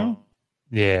 Michael Brown?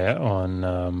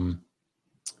 On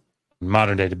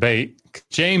Modern Day Debate.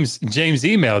 James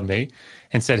emailed me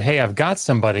and said, "Hey, I've got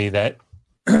somebody that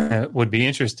would be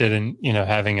interested in,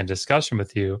 having a discussion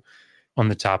with you on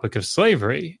the topic of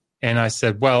slavery." And I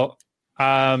said, "Well,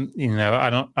 I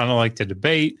don't like to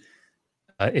debate.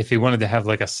 If he wanted to have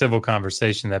like a civil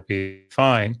conversation, that'd be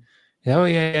fine." Oh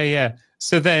yeah.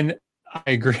 So then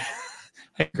I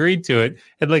agreed to it.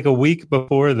 And like a week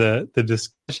before the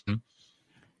discussion,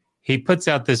 he puts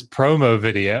out this promo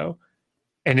video,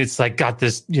 and it's like got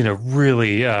this,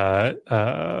 really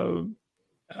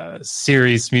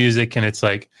serious music, and it's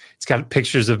got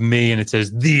pictures of me, and it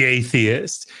says "The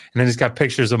Atheist," and then it's got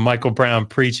pictures of Michael Brown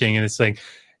preaching, and it's like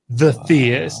the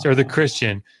theist or the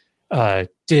Christian.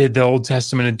 Did the Old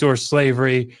Testament endorse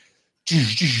slavery?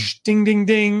 Ding, ding,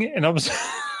 ding. And I was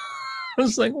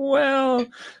like, well,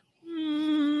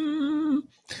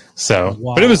 So,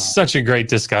 wow. But it was such a great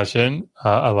discussion.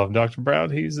 I love Dr.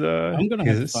 Brown. He's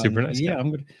super nice guy.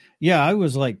 Yeah, I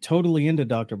was like totally into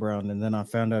Dr. Brown, and then I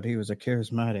found out he was a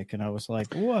charismatic, and I was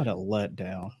like, what a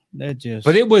letdown.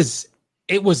 But it was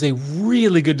a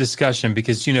really good discussion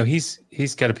because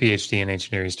he's got a PhD in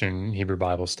ancient Near Eastern Hebrew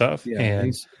Bible stuff. Yeah,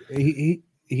 and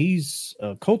he's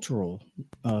a cultural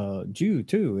Jew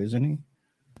too, isn't he?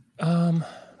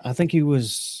 I think he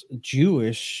was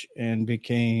Jewish and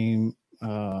became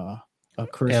a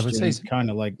Christian,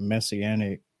 kind of like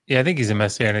Messianic. Yeah, I think he's a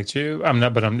Messianic Jew. I'm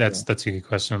not, but that's a good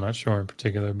question. I'm not sure in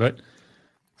particular, but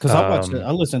because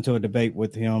I listened to a debate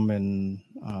with him and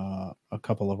a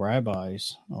couple of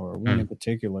rabbis, or one in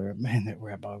particular. Man, that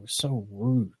rabbi was so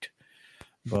rude.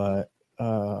 But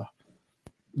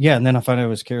yeah, and then I found out it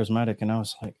was charismatic, and I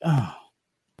was like, oh,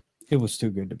 it was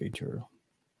too good to be true.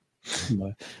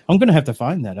 But I'm gonna have to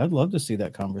find that. I'd love to see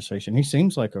that conversation. He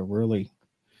seems like a really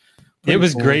it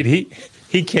was cool. Great.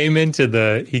 He came into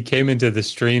the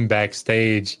stream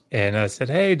backstage, and I said,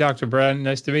 "Hey, Dr. Brown,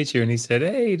 nice to meet you." And he said,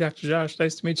 "Hey, Dr. Josh,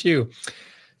 nice to meet you."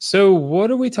 So,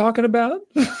 what are we talking about?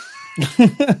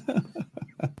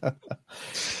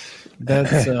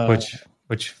 That's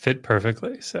which fit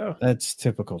perfectly. So that's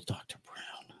typical Dr.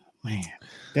 Brown, man.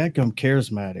 Dadgum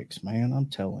charismatics, man. I'm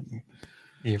telling you.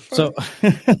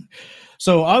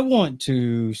 So I want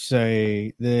to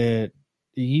say that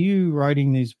you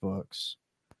writing these books,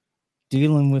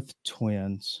 dealing with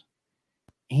twins,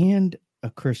 and a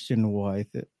Christian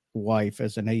wife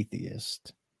as an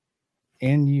atheist,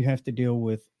 and you have to deal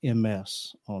with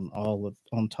MS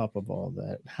on top of all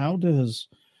that. How does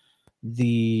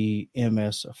the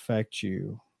MS affect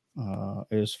you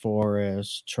as far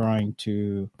as trying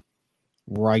to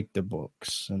write the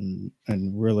books and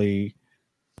really,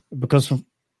 because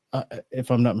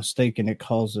if I'm not mistaken, it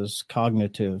causes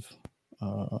cognitive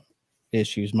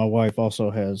issues. My wife also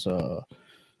has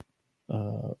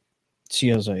she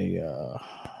has a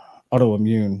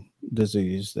autoimmune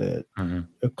disease that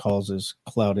it causes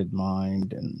clouded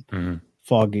mind and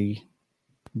foggy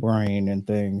brain and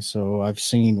things. So I've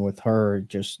seen with her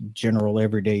just general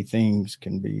everyday things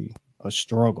can be a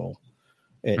struggle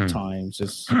at times.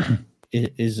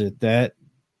 Is it that?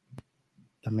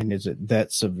 I mean, is it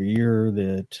that severe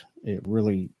that it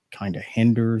really kind of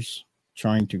hinders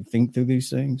trying to think through these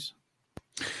things?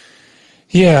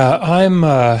 Yeah, I'm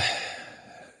on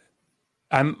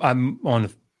a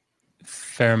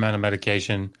fair amount of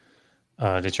medication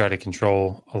to try to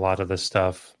control a lot of this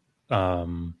stuff.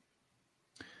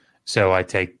 So I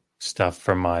take stuff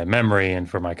for my memory and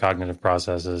for my cognitive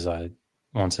processes.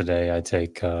 Once a day I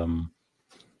take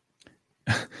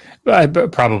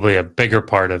Probably a bigger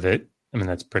part of it. I mean,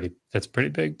 that's pretty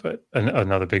big, but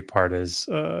another big part is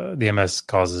the MS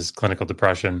causes clinical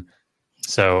depression.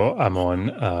 So I'm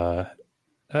on.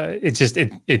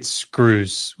 It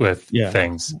screws with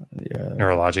things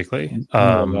neurologically.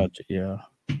 Yeah.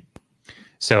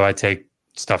 So I take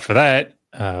stuff for that.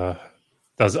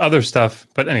 Does other stuff,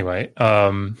 but anyway.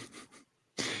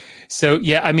 So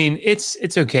yeah, I mean,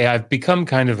 it's okay. I've become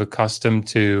kind of accustomed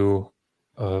to.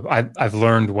 I've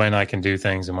learned when I can do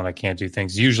things and when I can't do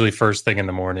things. Usually, first thing in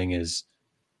the morning is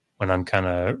when I'm kind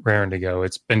of raring to go.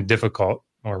 It's been difficult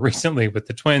more recently with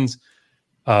the twins,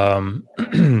 but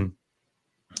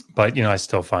I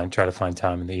still try to find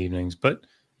time in the evenings, but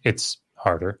it's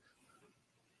harder.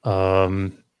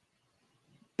 But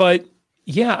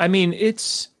yeah, I mean,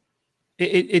 it's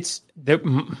there.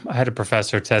 I had a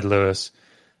professor, Ted Lewis,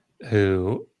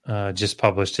 who just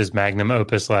published his magnum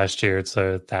opus last year. It's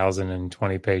a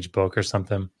 1,020-page book or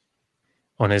something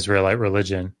on Israelite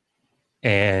religion.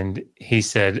 And he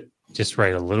said, just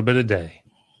write a little bit a day,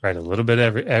 write a little bit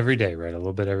every day, write a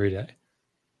little bit every day.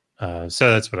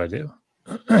 So that's what I do.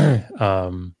 Go ahead.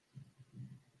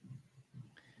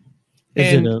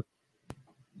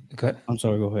 I'm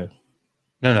sorry, go ahead.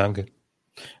 No, I'm good.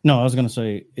 No, I was going to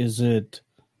say, is it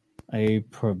a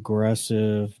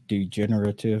progressive,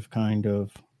 degenerative kind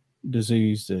of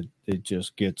disease that it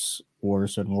just gets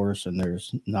worse and worse and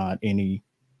there's not any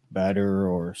better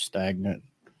or stagnant?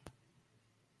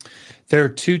 There are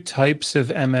two types of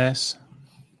MS.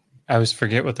 I always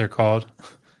forget what they're called.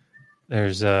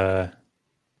 There's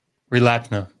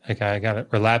relapse. No, okay, I got it.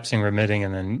 Relapsing, remitting,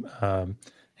 and then I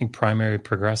think primary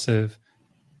progressive.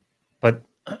 But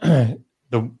the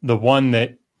one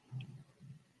that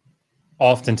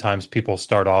oftentimes people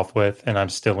start off with, and I'm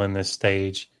still in this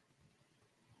stage,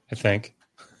 I think,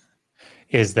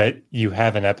 is that you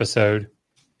have an episode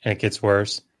and it gets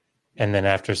worse, and then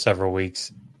after several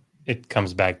weeks, it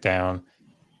comes back down.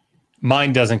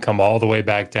 Mine doesn't come all the way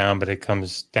back down, but it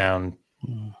comes down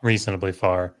reasonably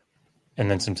far. And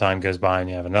then some time goes by and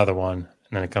you have another one, and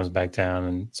then it comes back down,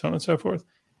 and so on and so forth.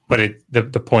 But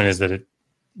the point is that it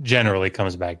generally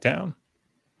comes back down.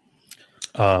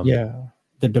 The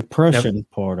depression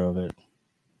part of it.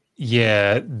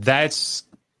 Yeah, that's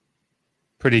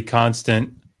pretty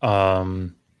constant.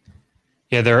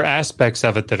 There are aspects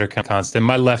of it that are kind of constant.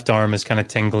 My left arm is kind of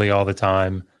tingly all the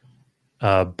time,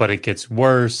 but it gets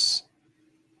worse.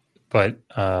 But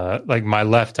like my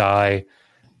left eye,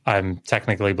 I'm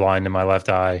technically blind in my left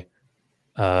eye,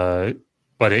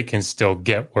 but it can still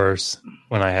get worse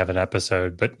when I have an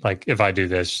episode. But like if I do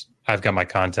this, I've got my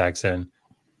contacts in,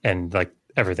 and like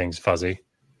everything's fuzzy.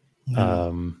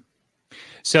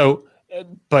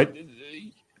 But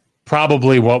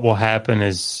probably what will happen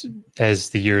is as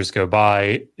the years go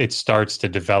by, it starts to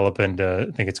develop into,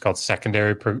 I think it's called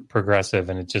secondary progressive.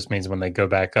 And it just means when they go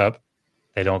back up,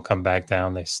 they don't come back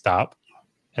down, they stop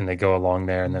and they go along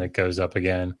there, and then it goes up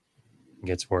again and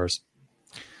gets worse.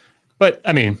 But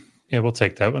I mean, yeah, we'll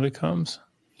take that when it comes.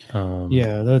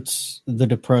 That's the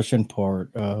depression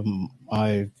part.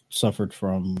 I suffered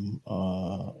from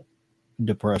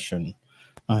depression.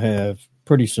 I have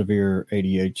pretty severe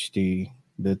ADHD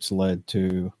that's led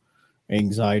to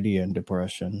anxiety and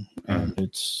depression, and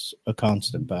it's a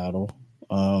constant battle.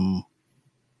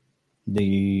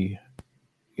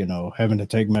 Having to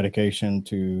take medication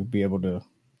to be able to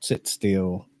sit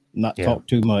still, not talk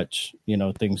too much,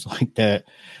 things like that.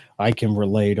 I can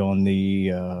relate on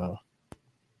the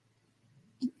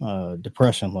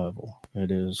depression level.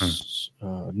 It is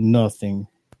nothing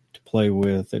to play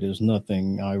with. It is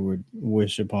nothing I would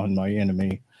wish upon my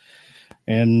enemy.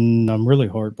 And I'm really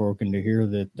heartbroken to hear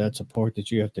that that's a part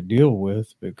that you have to deal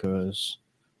with, because,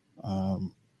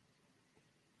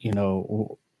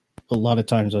 a lot of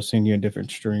times I've seen you in different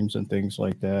streams and things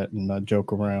like that, and I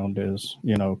joke around as,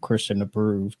 Christian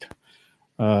approved.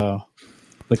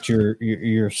 But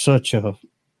you're such a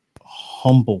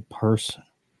humble person,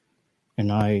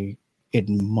 and I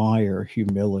admire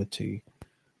humility.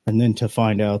 And then to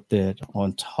find out that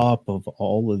on top of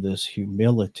all of this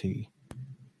humility,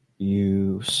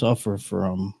 you suffer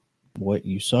from what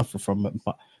you suffer from.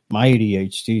 My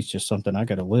ADHD is just something I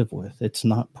got to live with. It's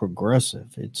not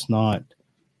progressive. It's not,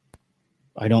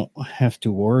 I don't have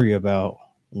to worry about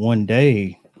one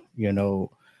day,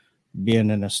 being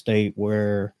in a state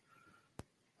where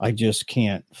I just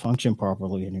can't function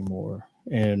properly anymore.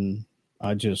 And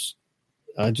I just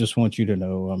want you to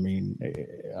know, I mean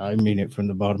it from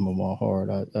the bottom of my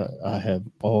heart. I have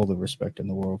all the respect in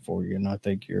the world for you, and I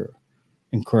think you're an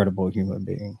incredible human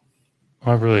being.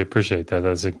 I really appreciate that.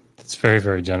 It's very,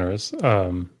 very generous.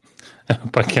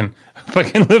 Hope I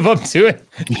can live up to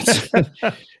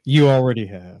it. You already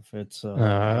have. It's.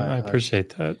 I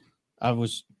appreciate that. I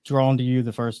was drawn to you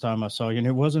the first time I saw you, and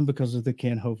it wasn't because of the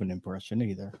Ken Hovind impression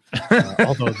either.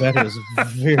 Although that is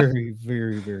very,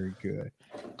 very, very good.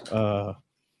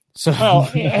 So, well,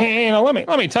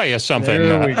 let me tell you something.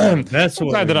 That's I'm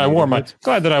glad that I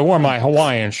wore my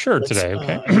Hawaiian shirt today.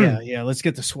 Okay. Yeah. Let's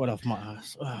get the sweat off my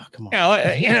eyes. Oh, come on.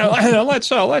 Yeah,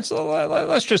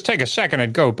 let's just take a second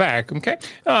and go back. Okay.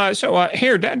 So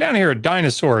here down here at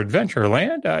Dinosaur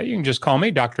Adventureland, you can just call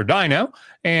me Dr. Dino.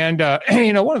 And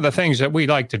one of the things that we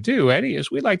like to do, Eddie,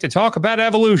 is we like to talk about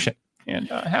evolution and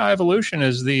how evolution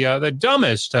is the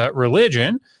dumbest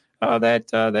religion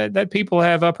that people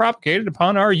have propagated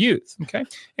upon our youth. Okay.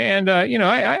 And,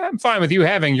 I'm fine with you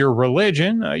having your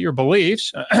religion, your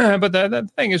beliefs. But the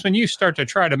thing is, when you start to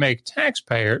try to make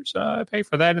taxpayers pay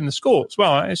for that in the schools,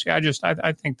 well, I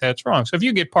think that's wrong. So if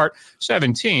you get part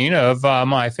 17 of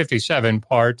my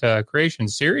 57-part creation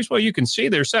series, well, you can see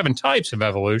there's 7 types of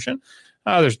evolution.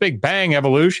 There's Big Bang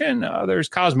evolution. There's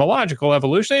cosmological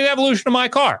evolution. The evolution of my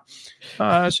car.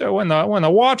 So when the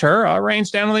water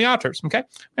rains down on the otters, okay,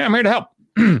 I'm here to help.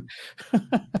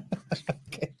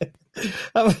 Okay.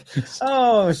 I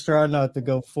was trying not to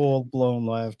go full blown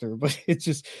laughter, but it's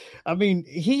just, I mean,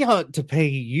 he ought to pay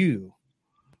you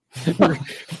for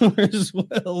as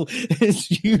well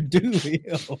as you do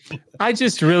him. I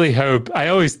just really hope, I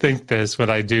always think this when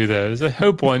I do those, I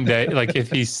hope one day, like if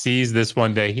he sees this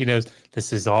one day, he knows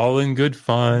this is all in good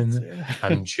fun.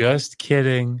 I'm just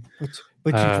kidding.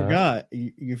 But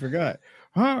you forgot.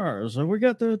 So we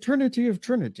got the Trinity of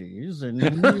Trinities, and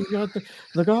we got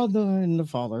the God and the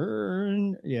Father.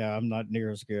 And yeah, I'm not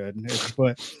near as good,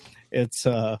 but it's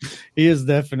he is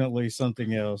definitely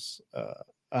something else.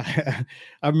 I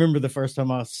remember the first time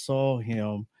I saw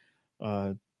him,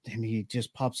 and he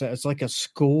just pops out. It's like a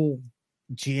school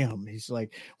gym. He's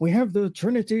like, we have the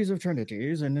Trinities of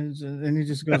Trinities, and he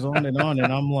just goes on, and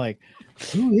I'm like,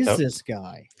 who is this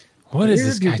guy? What is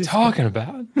this guy talking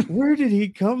about? Where did he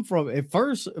come from? At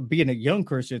first, being a young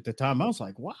Christian at the time, I was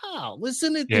like, wow,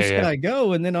 listen to this guy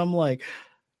go. And then I'm like,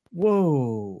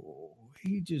 whoa,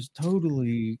 he just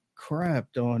totally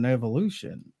crapped on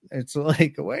evolution. It's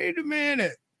like, wait a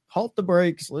minute, halt the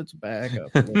brakes. Let's back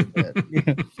up a little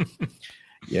bit.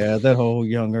 Yeah, that whole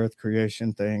young earth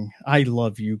creation thing. I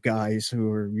love you guys who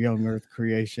are young earth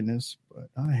creationists, but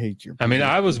I hate your. I mean,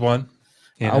 I was one.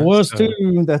 I was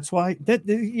too. That's why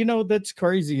that's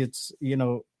crazy. It's,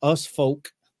 us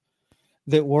folk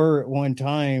that were at one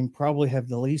time probably have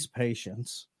the least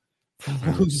patience for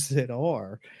those that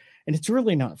are. And it's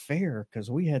really not fair because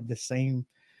we had the same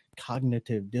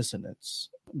cognitive dissonance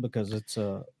because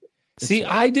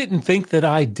I didn't think that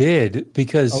I did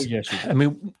because, oh, yes, you did. I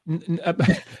mean,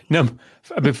 no,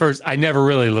 first, I never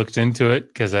really looked into it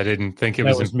because I didn't think it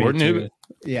was important.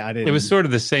 I didn't. It was sort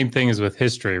of the same thing as with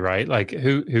history, right? Like,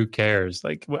 who cares?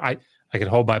 Like, I could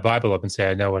hold my Bible up and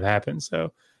say I know what happened.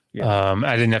 So,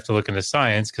 I didn't have to look into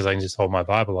science because I can just hold my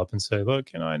Bible up and say, look,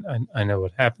 I know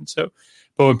what happened. So,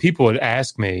 but when people would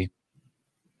ask me,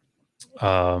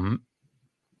 how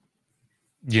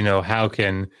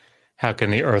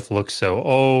can the earth look so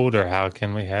old, or how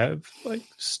can we have like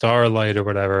starlight or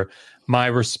whatever? My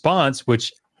response,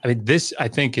 which this I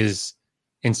think is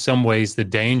in some ways the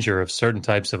danger of certain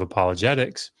types of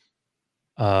apologetics,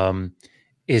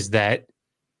 is that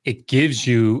it gives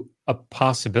you a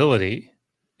possibility.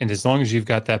 And as long as you've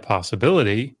got that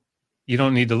possibility, you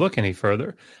don't need to look any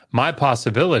further. My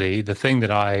possibility, the thing that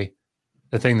I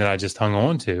just hung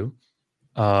on to,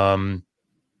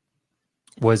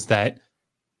 was that,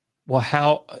 well,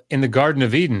 how in the Garden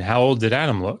of Eden, how old did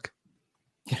Adam look?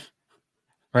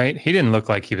 Right? He didn't look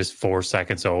like he was 4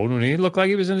 seconds old. He looked like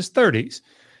he was in his 30s.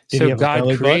 So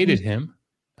God created him.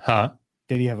 Huh?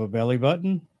 Did he have a belly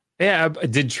button? Yeah.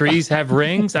 Did trees have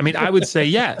rings? I mean, I would say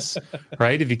yes,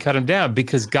 right? If you cut them down,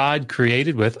 because God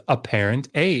created with apparent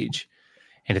age.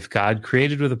 And if God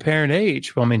created with apparent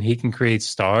age, well, I mean, he can create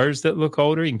stars that look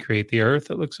older. He can create the earth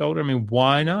that looks older. I mean,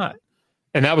 why not?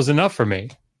 And that was enough for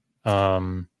me.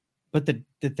 But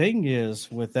the thing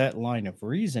is with that line of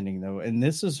reasoning, though, and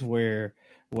this is where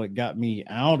what got me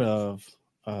out of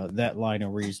that line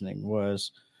of reasoning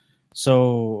was,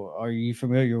 so are you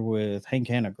familiar with Hank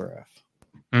Hanegraaff?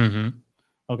 Mm-hmm.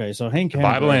 Okay, so Hank Hanegraaff,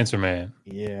 Bible Answer Man.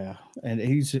 Yeah, and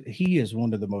he is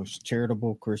one of the most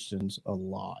charitable Christians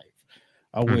alive.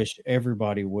 I wish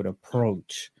everybody would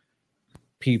approach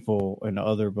people and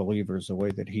other believers the way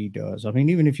that he does. I mean,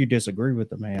 even if you disagree with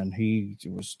the man, he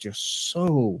was just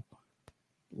so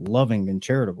loving and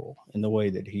charitable in the way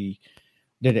that he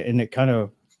did it. And it kind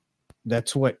of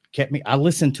that's what kept me. I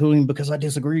listened to him because I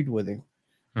disagreed with him.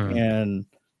 And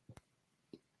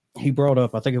he brought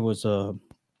up, I think it was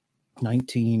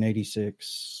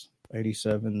 1986,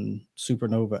 87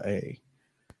 supernova A.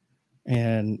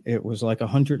 And it was like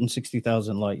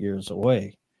 160,000 light years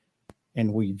away.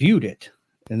 And we viewed it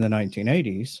in the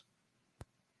 1980s.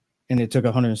 And it took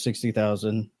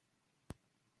 160,000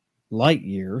 light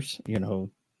years,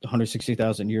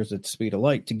 160,000 years at the speed of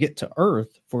light to get to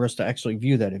Earth for us to actually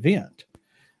view that event.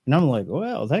 And I'm like,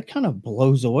 well, that kind of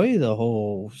blows away the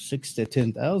whole 6,000 to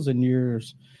 10,000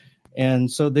 years.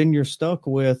 And so then you're stuck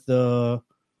with the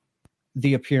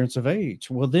appearance of age.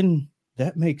 Well, then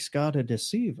that makes God a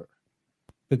deceiver,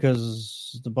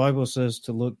 because the Bible says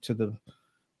to look to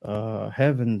the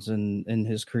heavens and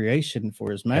his creation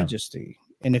for his majesty. Yeah.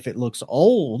 And if it looks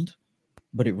old,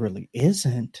 but it really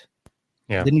isn't,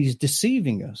 then he's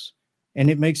deceiving us. And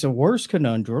it makes a worse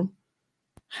conundrum.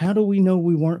 How do we know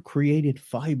we weren't created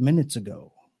 5 minutes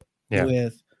ago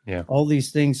with all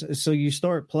these things? So you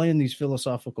start playing these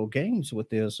philosophical games with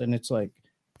this, and it's like,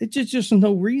 it's just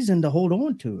no reason to hold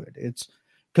on to it. It's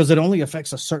because it only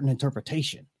affects a certain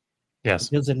interpretation.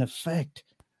 Yes. It doesn't affect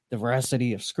the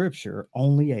veracity of Scripture.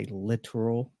 Only a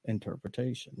literal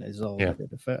interpretation is all that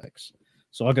it affects.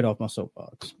 So I'll get off my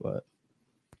soapbox, but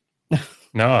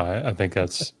no, I think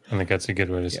that's a good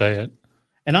way to say it.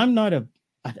 And I'm not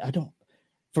I don't,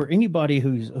 for anybody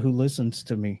who listens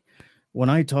to me, when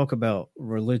I talk about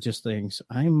religious things,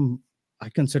 I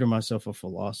consider myself a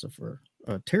philosopher,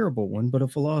 a terrible one, but a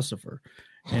philosopher.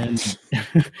 And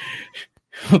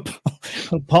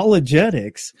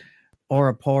apologetics are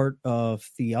a part of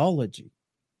theology.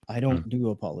 I don't do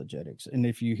apologetics. And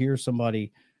if you hear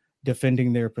somebody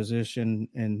defending their position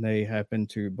and they happen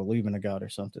to believe in a God or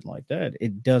something like that,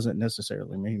 it doesn't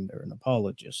necessarily mean they're an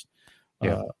apologist.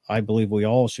 I believe we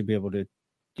all should be able to,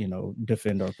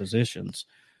 defend our positions.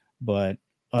 But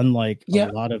unlike a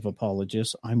lot of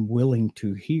apologists, I'm willing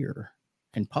to hear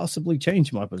and possibly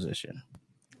change my position.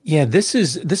 Yeah, this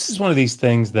is one of these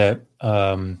things that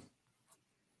I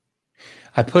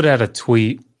put out a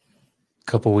tweet a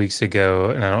couple weeks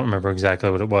ago, and I don't remember exactly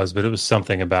what it was, but it was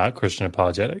something about Christian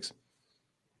apologetics.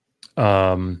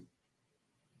 And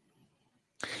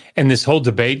this whole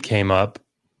debate came up,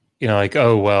 like,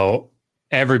 oh, well,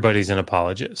 everybody's an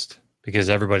apologist because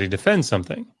everybody defends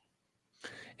something.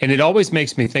 And it always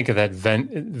makes me think of that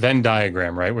Venn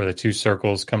diagram, right, where the two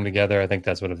circles come together. I think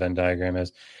that's what a Venn diagram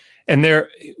is. And there,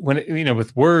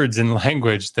 with words and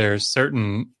language, there's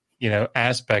certain,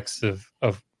 aspects of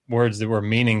words where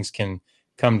meanings can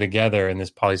come together in this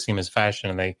polysemous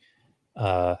fashion, and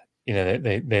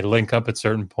they link up at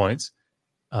certain points.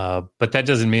 But that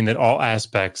doesn't mean that all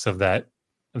aspects of that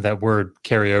word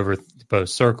carry over to both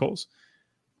circles.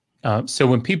 So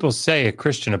when people say a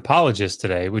Christian apologist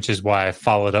today, which is why I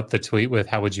followed up the tweet with,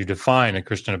 how would you define a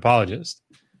Christian apologist?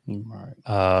 Right.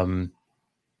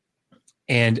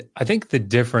 And I think the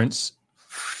difference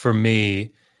for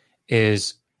me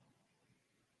is,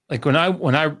 like, when I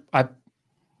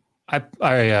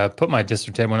put my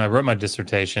dissertation, when I wrote my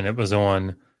dissertation, it was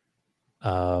on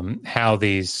how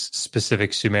these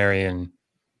specific Sumerian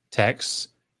texts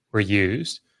were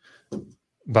used.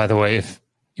 By the way, if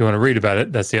you want to read about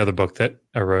it, that's the other book that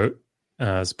I wrote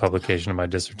as a publication of my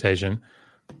dissertation.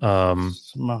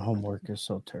 My homework is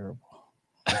so terrible.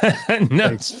 No,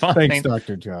 it's fine. Thanks,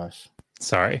 Dr. Josh.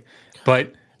 Sorry.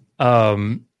 But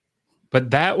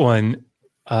that one,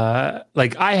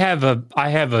 like, I have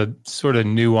a sort of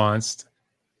nuanced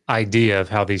idea of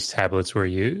how these tablets were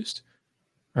used,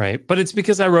 right? But it's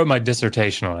because I wrote my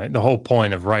dissertation on it. The whole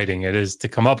point of writing it is to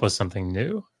come up with something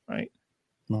new, right?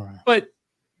 All right. But,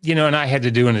 and I had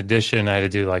to do an edition. I had to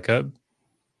do like a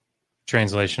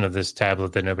translation of this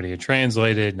tablet that nobody had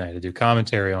translated, and I had to do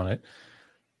commentary on it.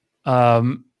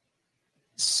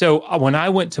 So when I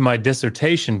went to my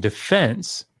dissertation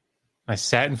defense, I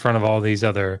sat in front of all these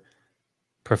other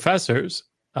professors.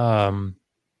 I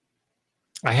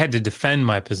had to defend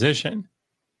my position.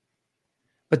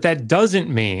 But that doesn't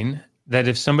mean that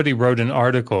if somebody wrote an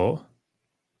article,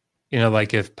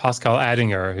 like if Pascal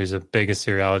Adinger, who's a big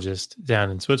Assyriologist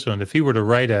down in Switzerland, if he were to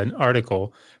write an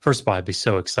article, first of all, I'd be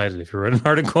so excited if he wrote an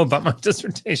article about my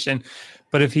dissertation.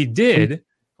 But if he did,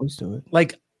 please do it.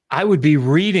 Like, I would be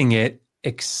reading it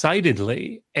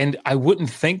excitedly, and I wouldn't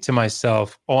think to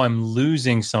myself, oh, I'm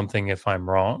losing something if I'm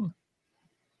wrong.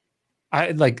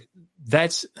 I think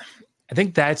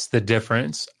that's the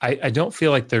difference. I don't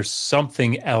feel like there's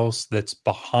something else that's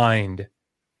behind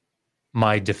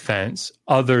my defense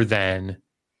other than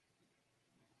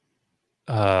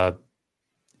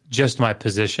just my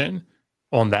position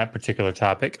on that particular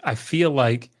topic. I feel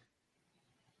like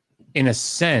in a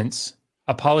sense,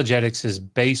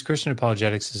 Christian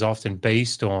apologetics is often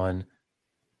based on,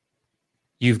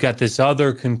 you've got this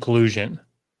other conclusion,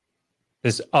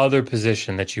 this other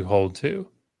position that you hold to.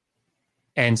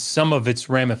 And some of its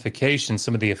ramifications,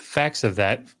 some of the effects of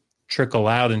that trickle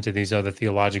out into these other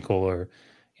theological or,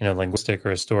 linguistic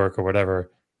or historic or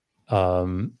whatever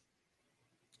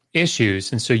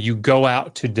issues. And so you go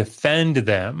out to defend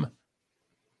them,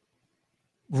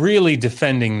 really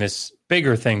defending this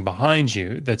bigger thing behind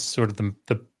you. That's sort of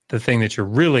the thing that you're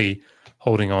really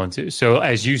holding on to. So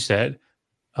as you said,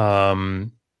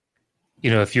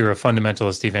 if you're a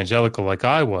fundamentalist evangelical like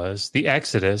I was, the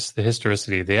Exodus, the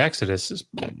historicity of the Exodus is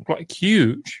quite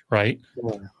huge, right?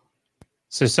 Yeah.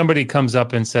 So somebody comes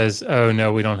up and says, oh,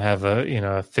 no, we don't have a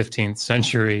 15th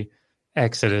century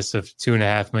Exodus of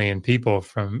 2.5 million people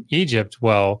from Egypt.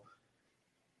 Well,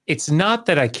 it's not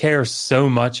that I care so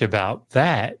much about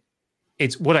that.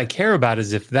 It's what I care about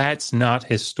is if that's not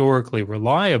historically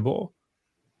reliable,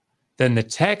 then the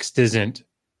text isn't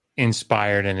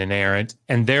inspired and inerrant,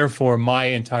 and therefore my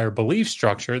entire belief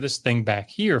structure, this thing back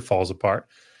here, falls apart.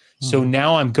 Mm-hmm. So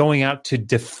now I'm going out to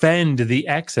defend the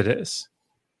Exodus,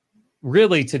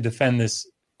 really to defend this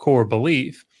core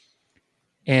belief.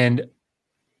 And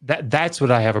that's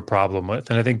what I have a problem with.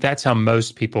 And I think that's how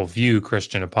most people view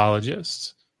Christian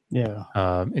apologists. Yeah.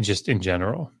 And just in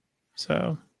general.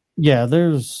 So yeah,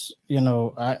 there's,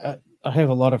 I have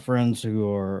a lot of friends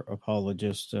who are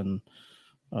apologists, and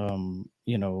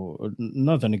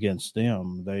nothing against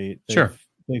them. They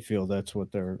feel that's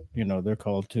what they're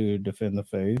called to, defend the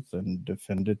faith and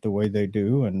defend it the way they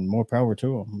do, and more power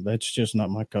to them. That's just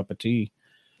not my cup of tea.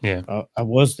 Yeah. I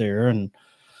was there, and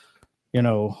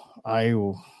I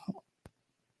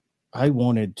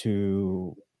wanted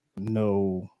to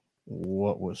know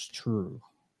what was true.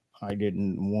 I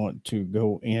didn't want to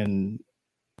go in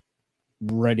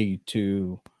ready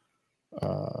to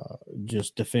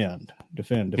just defend.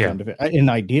 And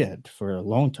I did for a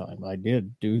long time. I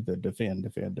did do the defend.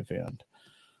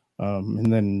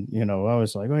 And then, I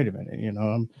was like, wait a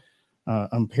minute,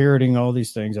 I'm parroting all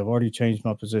these things. I've already changed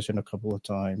my position a couple of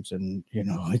times. And,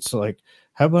 it's like,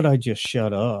 how about I just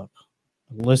shut up,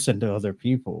 listen to other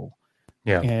people,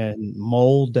 and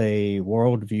mold a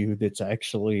worldview that's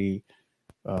actually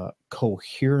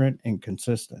coherent and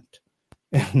consistent.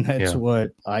 And that's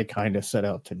what I kind of set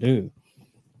out to do.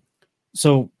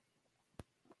 So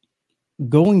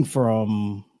going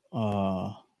from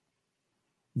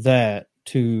that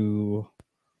to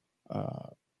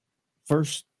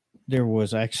first, there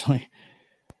was actually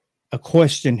a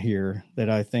question here that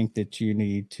I think that you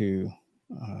need to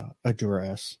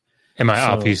address. Am I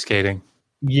obfuscating?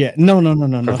 Yeah. No.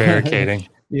 Prevaricating.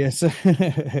 Yes.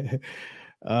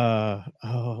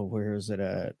 Where is it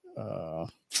at?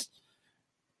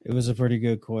 It was a pretty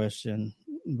good question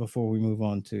before we move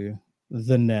on to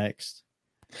the next.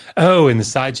 Oh, in the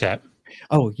side chat.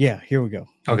 Oh, yeah. Here we go.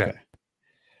 Okay.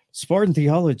 Spartan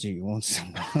Theology wants to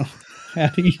know, how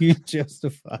do you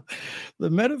justify the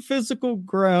metaphysical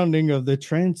grounding of the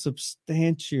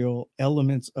transubstantial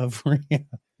elements of reality?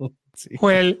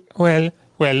 Well,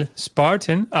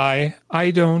 Spartan, I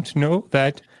don't know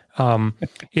that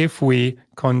if we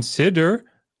consider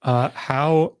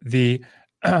how the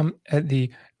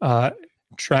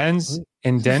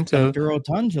transcendental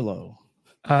Tangelo.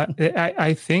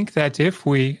 I think that if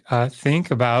we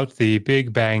think about the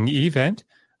Big Bang event,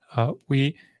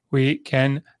 we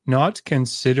can not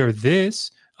consider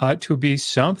this to be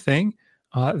something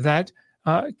that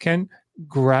can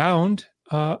ground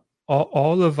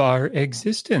all of our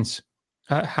existence.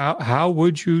 How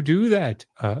would you do that,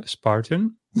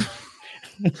 Spartan? I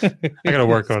got to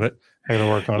work on it.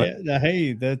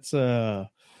 Hey, that's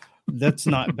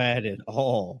not bad at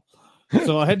all.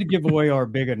 So I had to give away our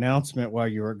big announcement while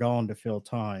you were gone to fill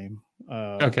time.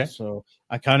 Okay. So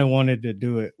I kind of wanted to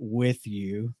do it with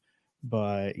you,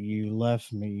 but you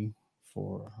left me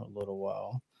for a little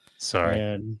while. Sorry.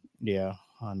 And yeah,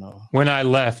 I know. When I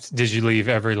left, did you leave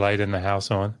every light in the house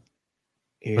on?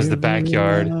 Was the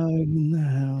backyard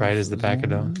right as the back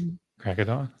of dawn? Crack of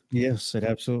dawn? Yes, it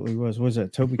absolutely was. Was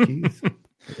that Toby Keith?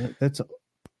 That's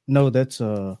I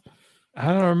don't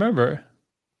remember.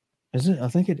 Is it? I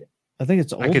think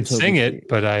it's old. I could Toby sing Keith. it,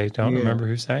 but I don't remember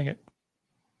who sang it.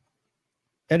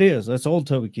 It is. That's old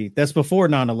Toby Keith. That's before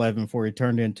 9/11, before he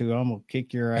turned into "I'm gonna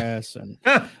kick your ass" and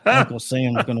Uncle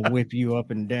Sam's gonna whip you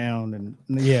up and down. And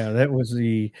yeah, that was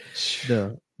the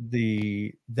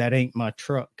 "That Ain't My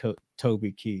Truck"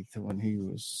 Toby Keith when he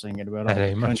was singing about all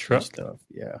the country stuff.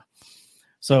 Yeah.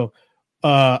 So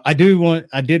I did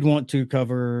want to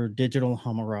cover Digital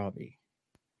Hammurabi.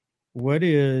 What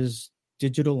is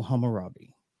Digital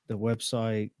Hammurabi? the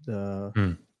website,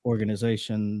 the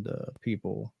organization, the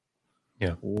people?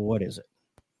 Yeah. What is it?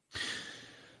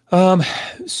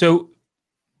 So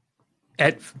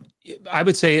I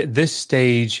would say at this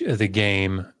stage of the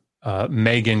game,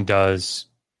 Megan does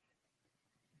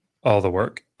all the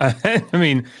work. I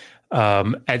mean,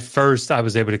 at first I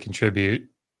was able to contribute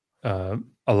a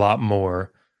lot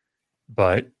more,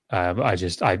 but I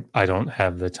don't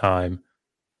have the time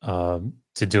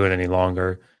to do it any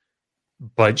longer.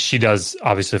 But she does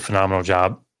obviously a phenomenal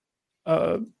job,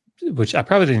 which I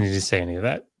probably didn't need to say any of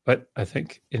that, but I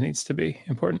think it needs to be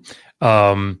important.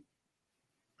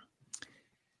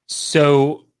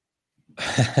 So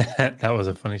that was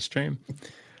a funny stream.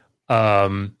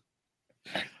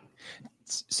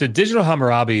 So Digital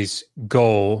Hammurabi's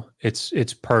goal,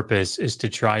 its purpose, is to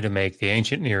try to make the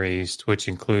ancient Near East, which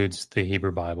includes the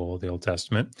Hebrew Bible, the Old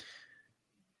Testament,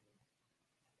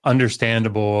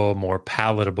 understandable, more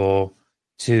palatable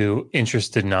to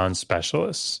interested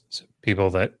non-specialists, so people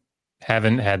that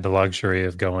haven't had the luxury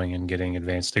of going and getting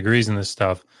advanced degrees in this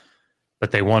stuff,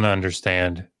 but they want to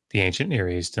understand the ancient Near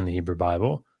East and the Hebrew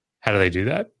Bible. How do they do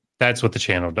that? That's what the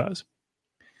channel does.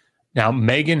 Now,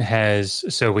 Megan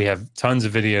we have tons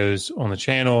of videos on the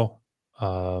channel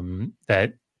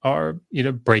that are,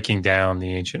 breaking down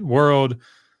the ancient world,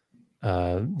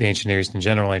 the ancient Near East in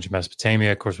general, ancient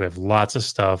Mesopotamia. Of course, we have lots of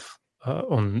stuff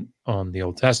on the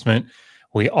Old Testament.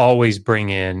 We always bring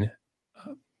in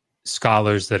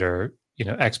scholars that are,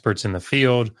 experts in the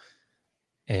field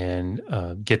and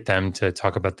get them to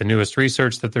talk about the newest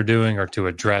research that they're doing or to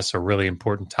address a really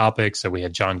important topic. So we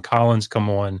had John Collins come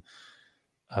on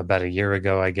about a year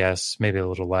ago, I guess, maybe a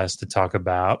little less, to talk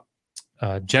about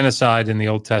genocide in the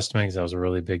Old Testament, because that was a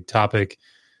really big topic.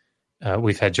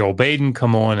 We've had Joel Baden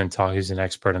come on and talk. He's an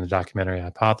expert in the documentary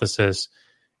hypothesis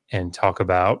and talk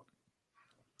about,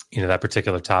 that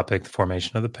particular topic, the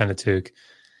formation of the Pentateuch.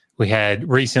 We had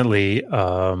recently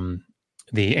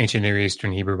the ancient Near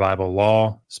Eastern Hebrew Bible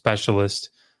law specialist,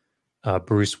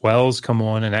 Bruce Wells, come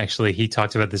on. And actually, he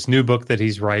talked about this new book that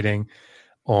he's writing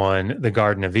on the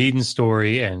Garden of Eden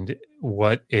story and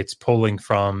what it's pulling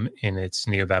from in its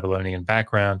Neo-Babylonian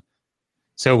background.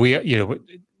 So we,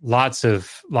 lots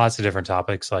of different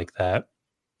topics like that.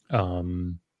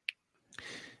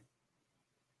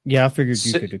 Yeah, I figured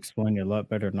you could explain it a lot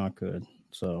better than I could.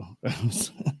 So,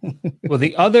 well,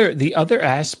 the other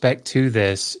aspect to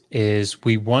this is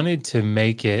we wanted to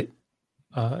make it.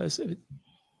 I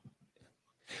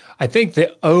think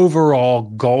the overall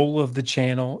goal of the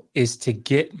channel is to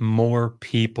get more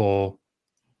people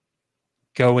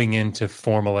going into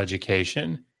formal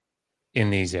education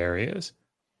in these areas.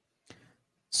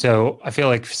 So I feel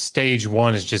like stage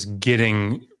one is just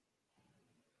getting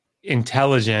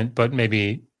intelligent, but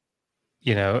maybe,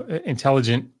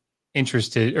 intelligent,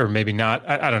 interested, or maybe not.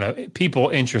 I don't know, people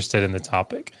interested in the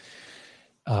topic.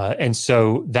 And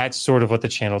so that's sort of what the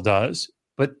channel does.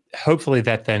 But hopefully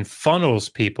that then funnels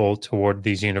people toward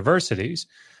these universities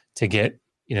to get,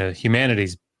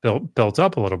 humanities built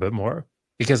up a little bit more,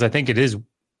 because I think it is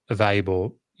a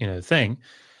valuable, thing.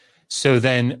 So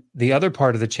then the other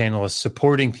part of the channel is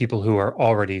supporting people who are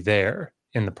already there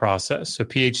in the process. So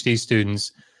PhD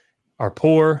students are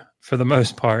poor for the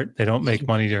most part. They don't make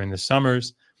money during the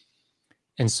summers.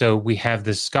 And so we have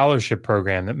this scholarship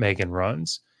program that Megan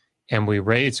runs. And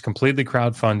it's completely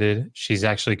crowdfunded. She's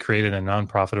actually created a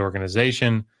nonprofit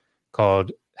organization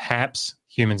called HAPS,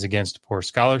 Humans Against Poor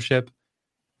Scholarship.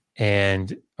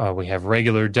 And we have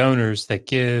regular donors that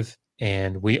give,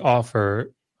 and we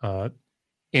offer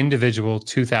individual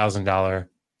 $2,000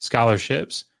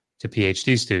 scholarships to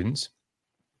PhD students.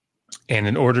 And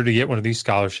in order to get one of these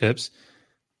scholarships,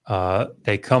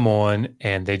 they come on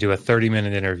and they do a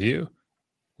 30-minute interview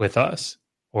with us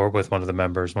or with one of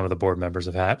the board members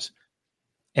of HAPS.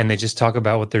 And they just talk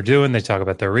about what they're doing. They talk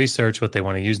about their research, what they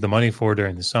want to use the money for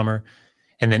during the summer.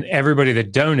 And then everybody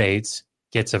that donates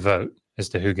gets a vote as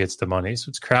to who gets the money. So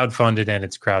it's crowdfunded and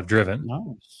it's crowd-driven.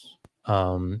 Nice.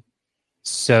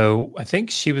 So I think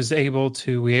she was able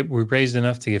to, we raised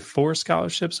enough to give 4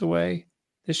 scholarships away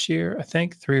this year. I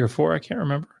think 3 or 4, I can't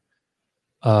remember.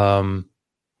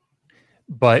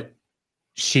 But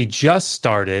she just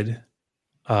started,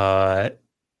 I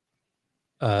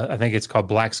think it's called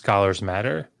Black Scholars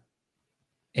Matter.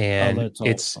 And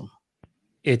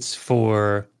it's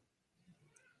for,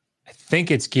 I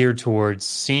think it's geared towards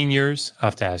seniors. I'll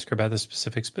have to ask her about the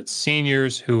specifics, but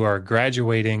seniors who are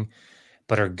graduating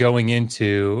but are going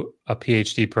into a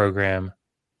PhD program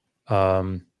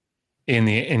in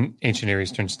ancient Near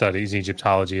Eastern studies,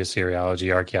 Egyptology,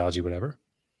 Assyriology, archaeology, whatever.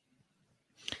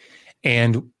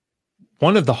 And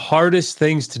one of the hardest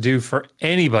things to do for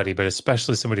anybody, but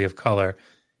especially somebody of color,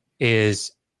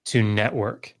 is to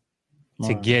network,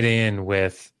 to get in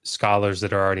with scholars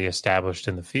that are already established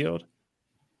in the field.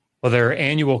 Well, there are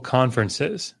annual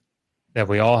conferences that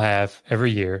we all have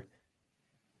every year.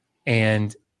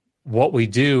 And what we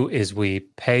do is we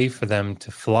pay for them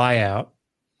to fly out.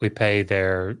 We pay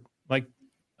their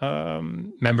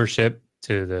membership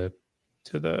to the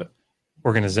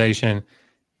organization,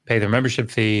 pay their membership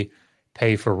fee,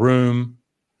 pay for room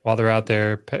while they're out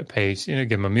there, pay give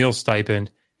them a meal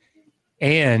stipend.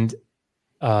 And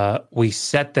we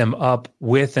set them up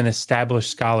with an established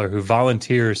scholar who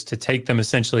volunteers to take them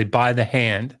essentially by the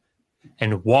hand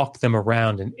and walk them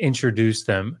around and introduce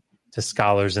them to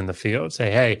scholars in the field.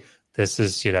 Say, hey, this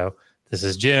is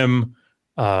Jim.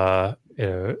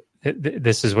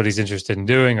 This is what he's interested in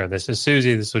doing, or this is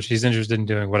Susie. This is what she's interested in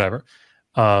doing, whatever.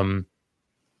 And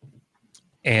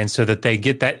so that they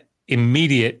get that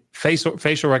immediate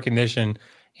facial recognition.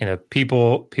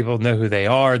 People know who they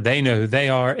are. They know who they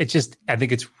are. I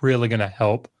think it's really going to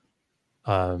help,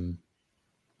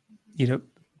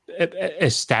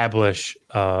 establish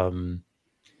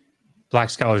Black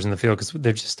scholars in the field, because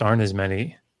there just aren't as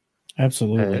many.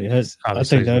 Absolutely. I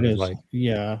think that is,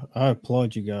 I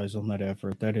applaud you guys on that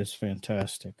effort. That is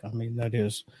fantastic. I mean, that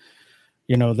is,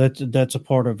 that's a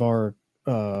part of our,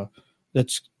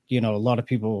 that's, a lot of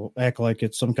people act like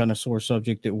it's some kind of sore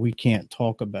subject that we can't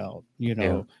talk about.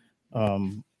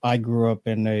 I grew up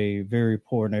in a very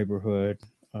poor neighborhood,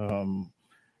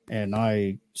 and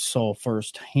I saw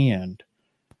firsthand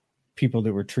people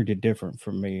that were treated different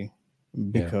from me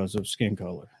because of skin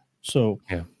color. So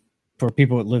for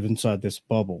people that live inside this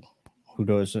bubble, who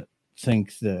doesn't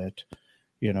think that,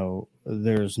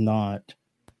 there's not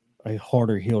a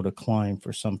harder hill to climb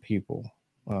for some people,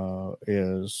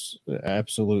 is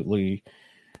absolutely,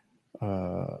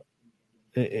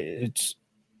 it's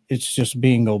just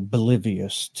being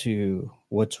oblivious to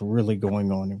what's really going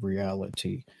on in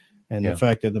reality. And the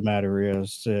fact of the matter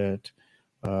is that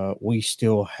we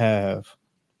still have,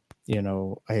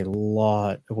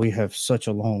 we have such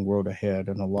a long road ahead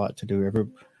and a lot to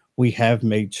do. We have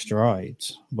made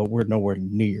strides, but we're nowhere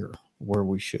near where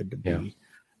we should be.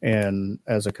 And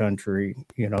as a country,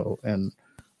 and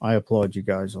I applaud you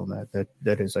guys on that.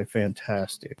 That is a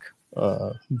fantastic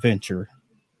venture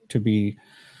to be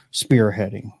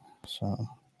spearheading. So,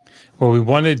 well, we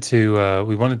wanted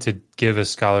to give a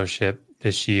scholarship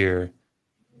this year,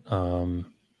 and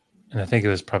I think it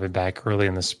was probably back early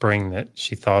in the spring that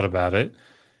she thought about it.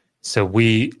 So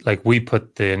we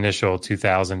put the initial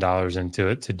 $2,000 into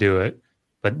it to do it,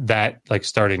 but that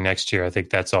starting next year, I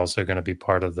think that's also going to be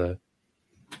part of the,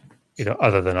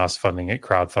 other than us funding it,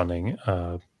 crowdfunding.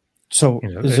 So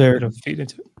is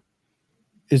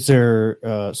there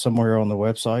somewhere on the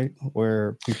website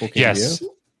where people can give?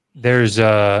 There is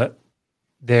on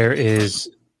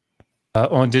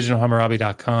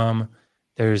digitalhammurabi.com.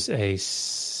 There's a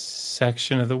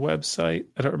section of the website.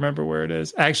 I don't remember where it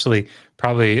is. Actually,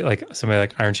 probably somebody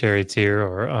like Iron Charioteer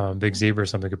or Big Zebra or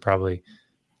something could probably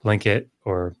link it.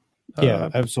 Or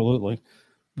absolutely.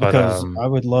 Because I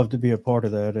would love to be a part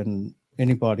of that, and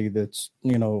anybody that's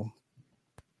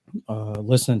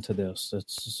listening to this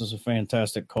is a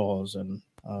fantastic cause, and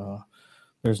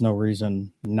there's no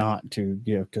reason not to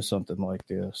give to something like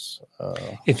this.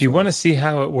 If you want to see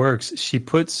how it works, she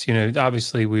puts,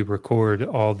 obviously we record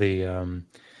all the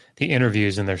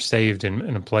interviews and they're saved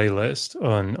in a playlist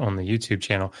on the YouTube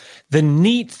channel. The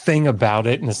neat thing about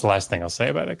it, and this is the last thing I'll say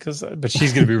about it, but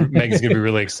Megan's gonna be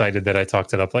really excited that I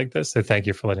talked it up like this. So thank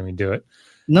you for letting me do it.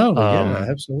 No,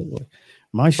 absolutely.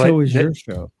 My show is your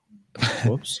show.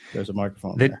 Whoops, there's a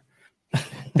microphone there.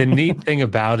 The neat thing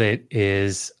about it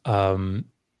is PhD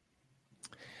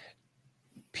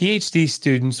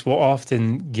students will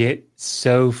often get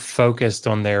so focused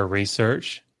on their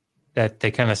research that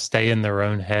they kind of stay in their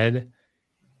own head,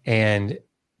 and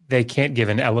they can't give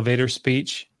an elevator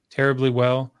speech terribly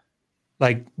well.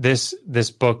 Like this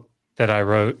book that I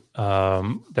wrote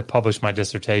that published my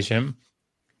dissertation,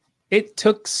 it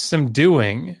took some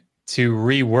doing to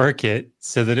rework it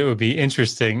so that it would be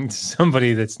interesting to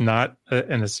somebody that's not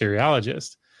an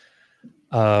Assyriologist.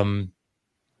 And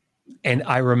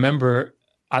I remember,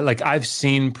 I've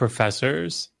seen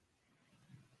professors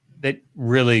that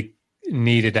really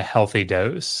needed a healthy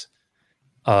dose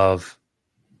of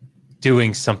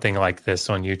doing something like this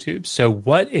on YouTube. So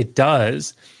what it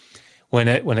does when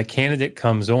a candidate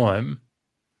comes on,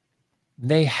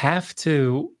 they have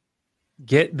to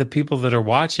get the people that are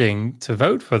watching to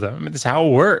vote for them. That's how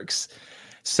it works.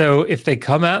 So if they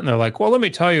come out and they're like, well, let me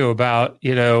tell you about,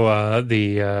 the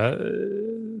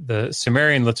the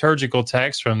Sumerian liturgical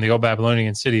texts from the old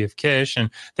Babylonian city of Kish, and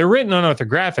they're written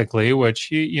unorthographically, which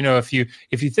if you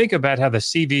think about how the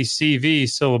CVCV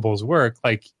syllables work,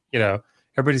 like,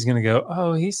 everybody's going to go,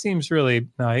 oh, he seems really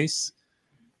nice,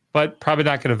 but probably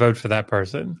not going to vote for that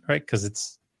person, right? Because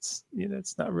it's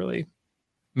not really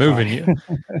moving you.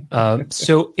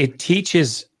 So it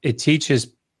teaches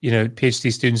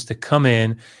PhD students to come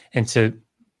in and to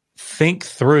think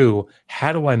through,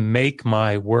 how do I make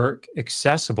my work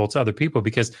accessible to other people?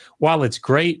 Because while it's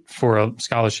great for a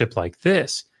scholarship like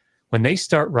this, when they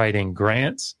start writing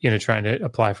grants, trying to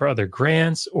apply for other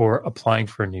grants or applying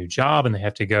for a new job, and they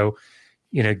have to go,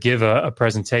 give a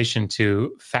presentation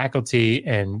to faculty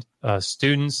and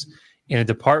students in a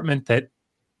department that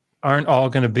aren't all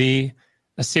going to be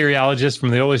Assyriologists from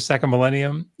the early second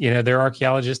millennium. They're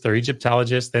archaeologists, they're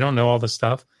Egyptologists. They don't know all the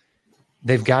stuff.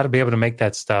 They've got to be able to make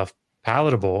that stuff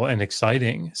palatable and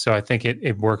exciting. So I think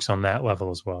it works on that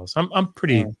level as well. So I'm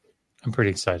pretty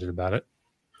excited about it.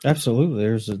 Absolutely.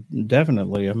 There's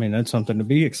definitely, that's something to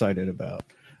be excited about.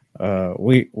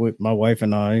 We my wife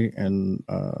and I, and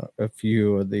a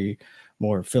few of the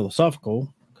more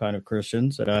philosophical kind of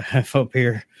Christians that I have up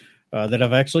here, that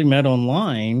I've actually met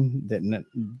online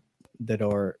that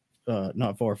are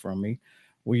not far from me.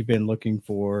 We've been looking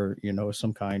for,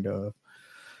 some kind of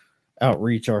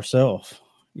outreach ourselves,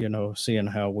 seeing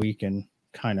how we can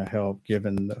kind of help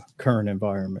given the current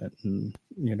environment and,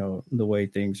 the way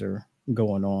things are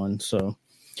going on. So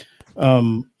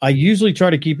I usually try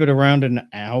to keep it around an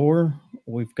hour.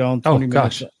 We've gone 20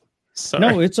 minutes. Gosh. Sorry.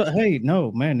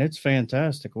 No, it's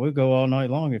fantastic. We'll go all night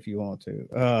long if you want to.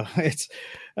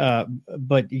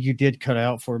 But you did cut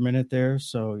out for a minute there,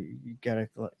 so you gotta.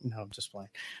 No, I'm just playing.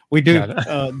 We do.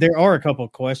 There are a couple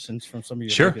of questions from some of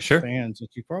your biggest fans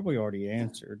that you probably already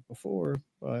answered before,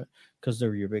 but because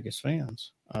they're your biggest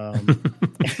fans.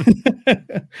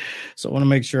 So I want to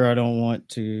make sure I want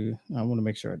to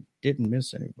make sure I didn't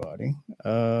miss anybody.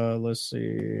 Let's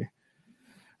see.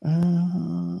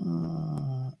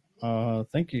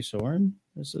 Thank you, Soren.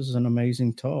 This is an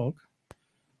amazing talk.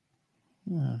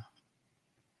 I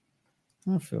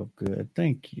feel good.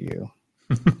 Thank you.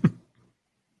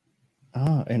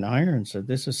 And Iron said,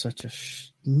 this is such a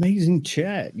amazing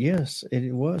chat. Yes,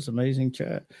 it was amazing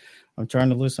chat. I'm trying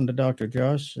to listen to Dr.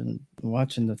 Josh and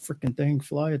watching the freaking thing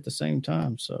fly at the same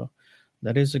time. So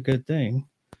that is a good thing.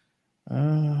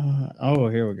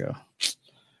 Here we go.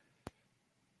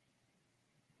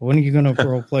 When are you going to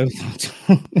role play with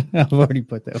them? I've already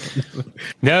put that one.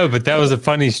 No, but that was a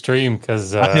funny stream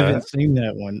because I haven't seen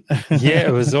that one. Yeah,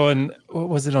 it was on.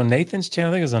 Was it on Nathan's channel?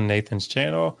 I think it was on Nathan's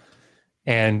channel.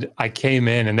 And I came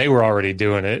in, and they were already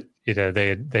doing it.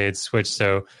 They had switched.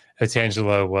 So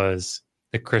Otangelo was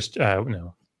the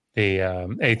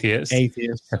atheist.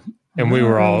 Atheist, and we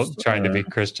were all trying to be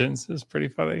Christians. It was pretty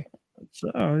funny.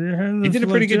 So he did a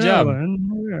pretty good job.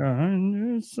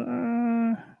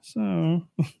 So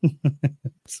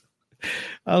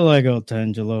I like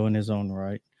Otangelo in his own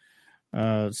right.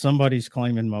 Somebody's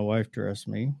claiming my wife dressed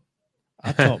me.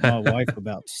 I taught my wife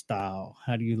about style.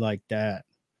 How do you like that?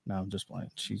 No, I'm just playing.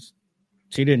 She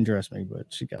didn't dress me, but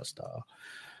she got style.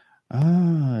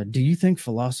 Do you think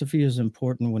philosophy is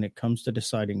important when it comes to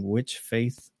deciding which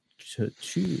faith to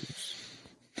choose?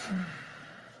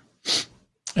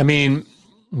 I mean,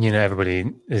 everybody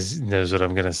knows what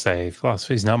I'm going to say.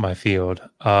 Philosophy is not my field.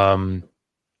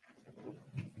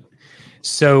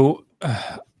 So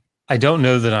I don't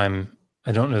know that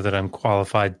I'm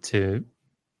qualified to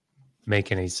make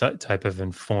any type of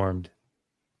informed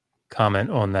comment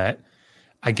on that.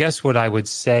 I guess what I would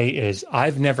say is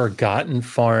I've never gotten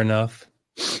far enough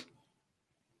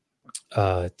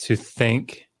to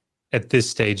think at this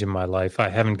stage in my life. I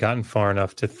haven't gotten far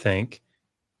enough to think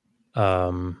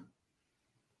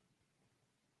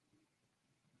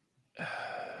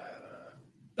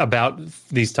about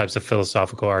these types of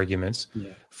philosophical arguments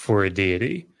for a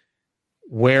deity.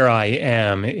 Where I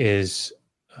am is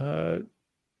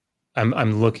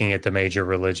I'm looking at the major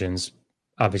religions,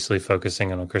 obviously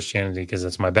focusing on Christianity because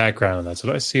that's my background and that's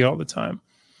what I see all the time.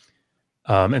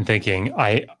 And thinking,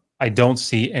 I don't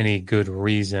see any good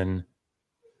reason.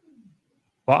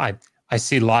 Well, I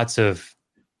see lots of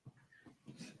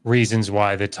reasons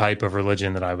why the type of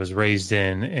religion that I was raised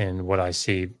in and what I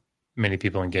see many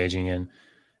people engaging in,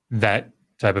 that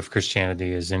type of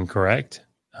Christianity is incorrect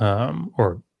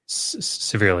or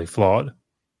severely flawed.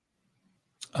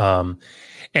 And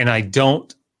I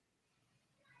don't,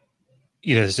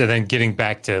 so then getting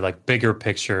back to like bigger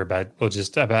picture about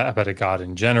a God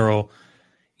in general,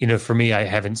 for me, I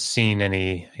haven't seen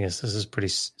any, I guess this is pretty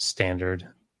standard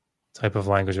type of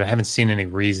language, but I haven't seen any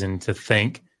reason to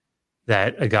think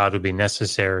that a God would be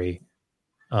necessary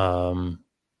with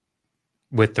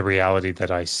the reality that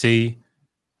I see.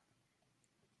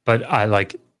 But I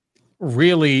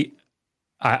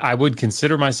would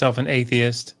consider myself an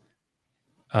atheist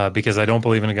because I don't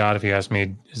believe in a God. If you ask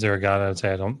me, is there a God? I would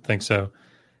say I don't think so.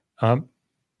 But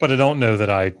I don't know that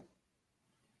I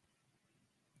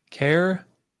care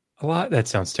a lot. That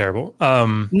sounds terrible.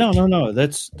 No.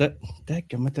 That's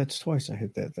twice I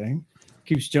hit that thing.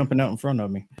 Keeps jumping out in front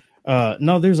of me.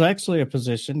 No, there's actually a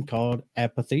position called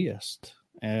apatheist,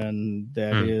 and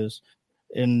that is,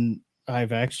 and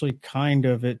I've actually kind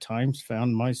of at times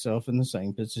found myself in the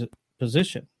same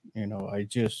position. I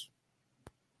just,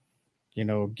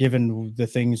 given the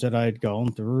things that I'd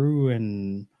gone through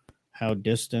and how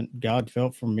distant God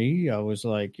felt from me, I was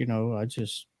like, I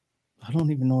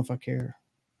don't even know if I care,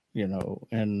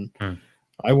 and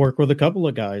I work with a couple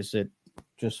of guys that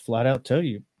just flat out tell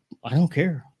you, I don't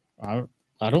care. I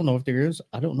don't know if there is.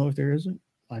 I don't know if there isn't.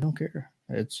 I don't care.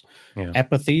 It's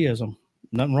apatheism.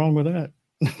 Nothing wrong with that.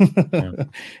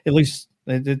 At least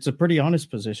it's a pretty honest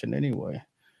position anyway.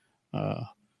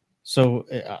 So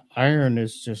Iron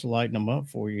is just lighting them up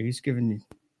for you. He's giving you,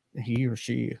 he or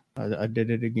she, I did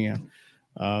it again,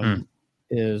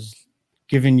 is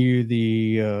giving you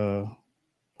the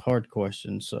hard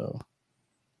question. So,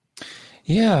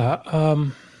 yeah.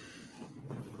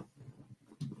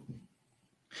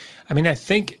 I mean, I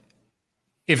think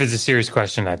if it's a serious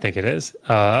question, I think it is.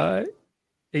 I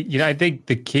think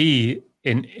the key,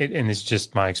 and it's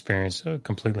just my experience,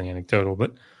 completely anecdotal,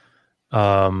 but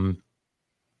I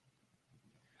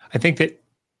think that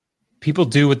people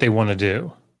do what they want to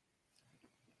do,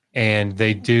 and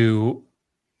they do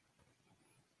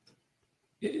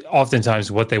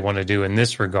oftentimes what they want to do in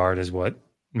this regard is what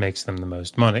makes them the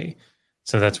most money.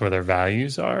 So that's where their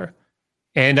values are.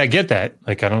 And I get that.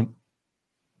 Like, I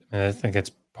think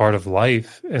it's part of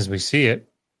life as we see it,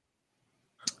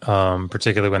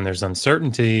 particularly when there's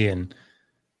uncertainty and,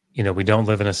 we don't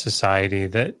live in a society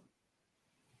that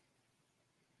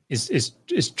is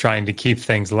trying to keep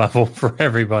things level for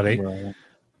everybody. Right.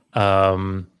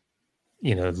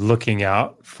 Looking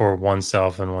out for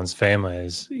oneself and one's family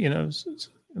is,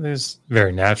 is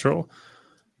very natural.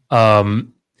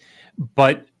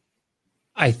 But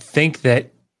I think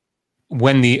that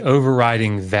when the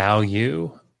overriding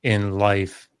value in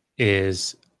life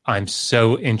is I'm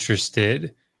so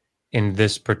interested in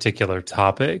this particular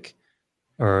topic,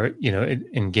 or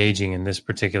engaging in this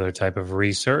particular type of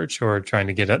research, or trying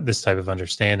to get this type of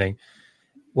understanding,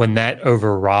 when that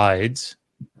overrides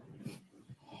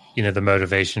the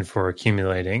motivation for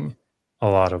accumulating a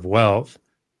lot of wealth,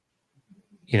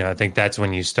 I think that's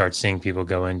when you start seeing people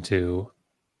go into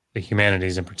the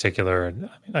humanities in particular. And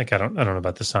I don't know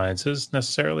about the sciences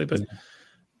necessarily, but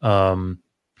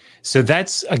so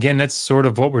that's sort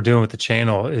of what we're doing with the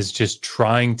channel, is just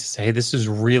trying to say, this is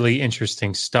really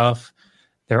interesting stuff.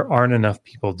 There aren't enough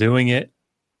people doing it.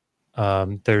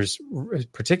 There's,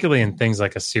 particularly in things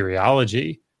like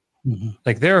Assyriology,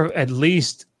 like there are at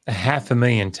least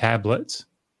 500,000 tablets.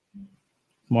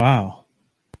 Wow.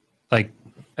 Like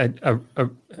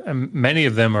many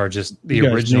of them are just the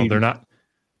original. They're not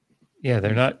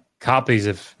copies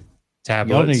of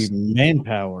tablets. Y'all need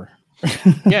manpower.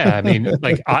 Yeah, I mean,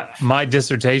 like my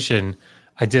dissertation,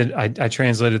 I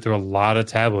translated through a lot of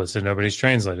tablets that nobody's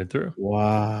translated through.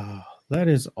 Wow, that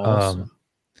is awesome.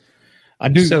 I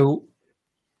do. So,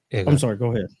 I'm sorry.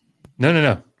 Go ahead.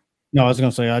 No. No, I was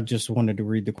going to say, I just wanted to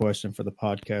read the question for the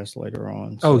podcast later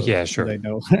on. So yeah, sure. They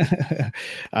know.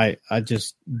 I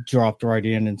just dropped right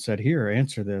in and said, here,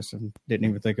 answer this, and didn't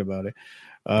even think about it.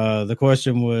 The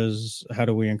question was, how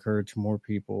do we encourage more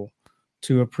people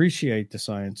to appreciate the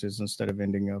sciences instead of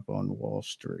ending up on Wall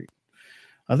Street?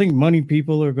 I think money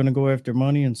people are going to go after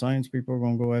money, and science people are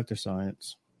going to go after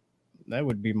science. That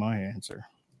would be my answer.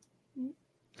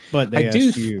 But they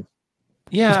asked you.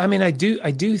 Yeah, I mean, I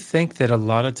do think that a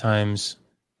lot of times,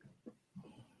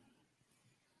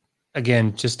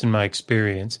 again, just in my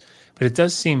experience, but it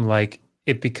does seem like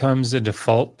it becomes a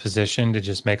default position to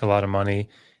just make a lot of money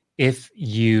if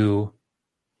you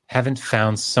haven't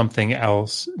found something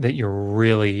else that you're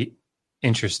really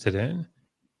interested in.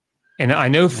 And I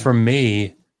know for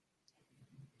me,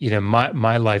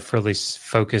 my life really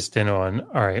focused in on,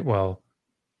 all right, well,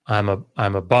 I'm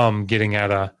a bum getting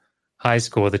out of high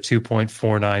school with a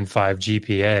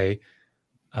 2.495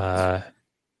 GPA.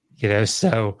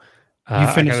 So you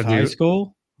finished high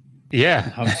school?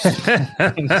 Yeah.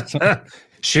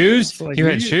 Shoes? Like, you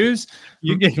had shoes?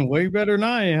 You're getting way better than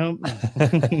I am.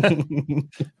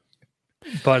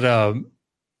 But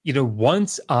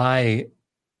once I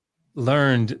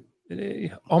learned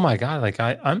oh my God, like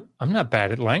I'm not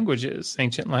bad at languages,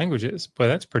 ancient languages, but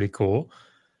that's pretty cool.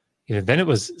 Then it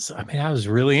was, I was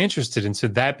really interested. And so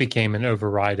that became an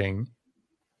overriding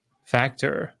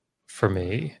factor for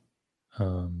me.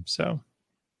 So.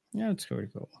 Yeah, it's pretty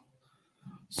cool.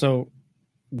 So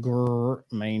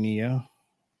Germania.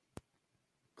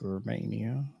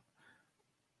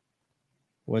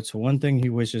 What's one thing he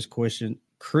wishes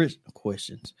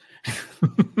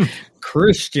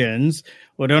Christians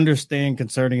would understand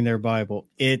concerning their Bible?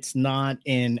 It's not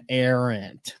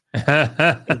inerrant.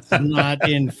 It's not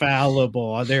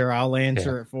infallible. There, I'll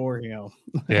answer it for him.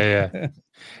 Yeah.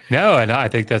 No, and I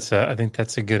think that's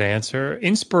a good answer.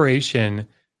 Inspiration.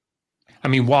 I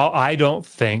mean, while I don't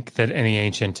think that any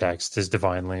ancient text is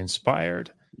divinely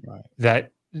inspired, right,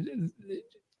 that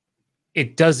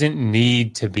it doesn't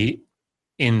need to be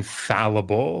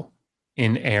infallible,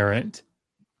 inerrant,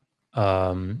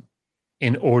 in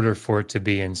order for it to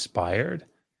be inspired.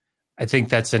 I think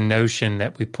that's a notion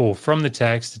that we pull from the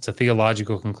text. It's a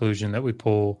theological conclusion that we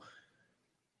pull.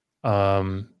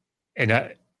 And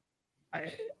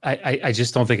I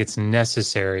just don't think it's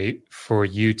necessary for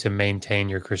you to maintain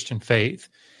your Christian faith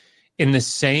in the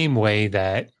same way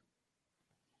that,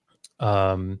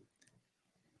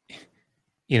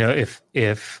 if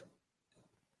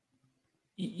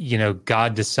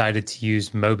God decided to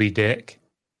use Moby Dick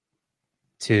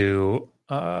to,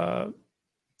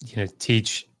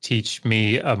 teach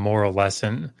me a moral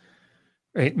lesson,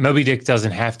 right? Moby Dick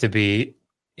doesn't have to be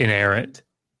inerrant.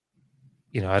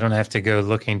 I don't have to go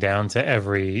looking down to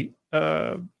every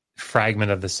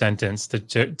fragment of the sentence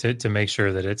to make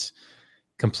sure that it's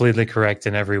completely correct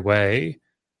in every way,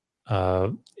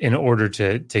 in order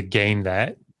to gain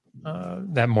that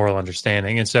moral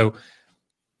understanding. And so,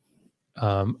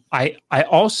 I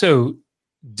also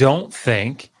don't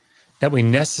think that we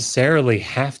necessarily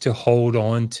have to hold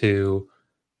on to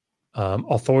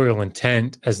authorial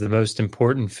intent as the most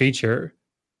important feature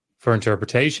for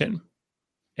interpretation.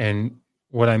 And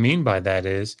what I mean by that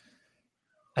is,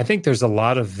 I think there's a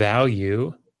lot of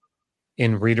value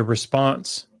in reader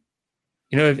response.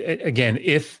 Again,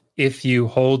 if you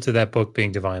hold to that book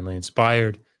being divinely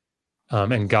inspired,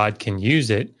 and God can use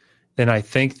it, then I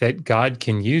think that God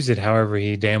can use it however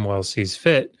he damn well sees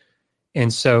fit.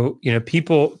 And so,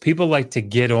 people like to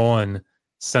get on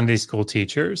Sunday school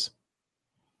teachers,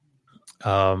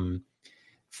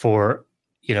 for,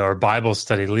 or Bible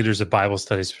study, leaders of Bible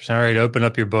studies. All right, open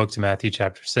up your book to Matthew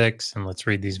chapter 6 and let's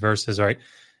read these verses. All right.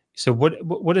 So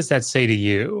what does that say to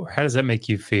you? How does that make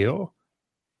you feel?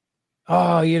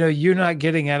 Oh, you're not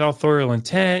getting at authorial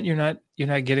intent. You're not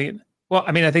getting it. Well,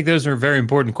 I mean, I think those are very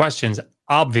important questions,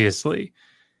 obviously.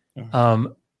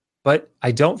 But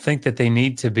I don't think that they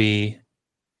need to be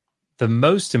the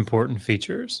most important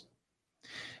features.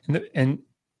 And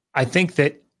I think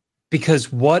that,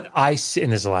 because what I see,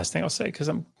 and this is the last thing I'll say because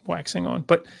I'm waxing on,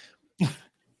 but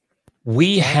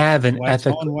we have an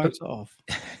ethical, on, wax off.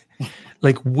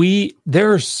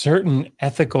 There are certain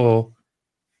ethical,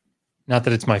 not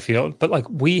that it's my field, but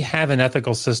we have an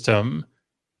ethical system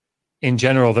in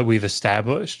general that we've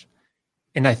established.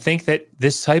 And I think that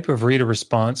this type of reader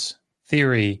response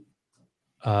theory,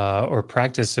 or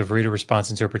practice of reader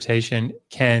response interpretation,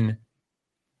 can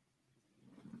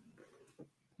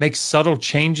make subtle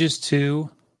changes to,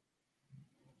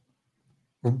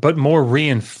 but more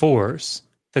reinforce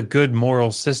the good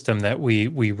moral system that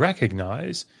we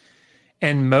recognize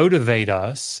and motivate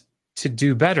us to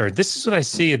do better. This is what I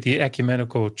see at the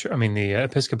the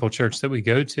Episcopal church that we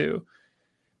go to.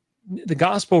 The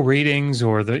gospel readings,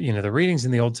 or the readings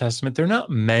in the Old Testament, they're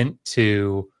not meant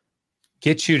to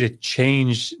get you to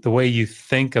change the way you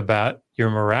think about your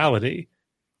morality.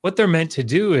 What they're meant to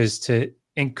do is to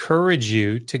encourage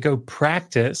you to go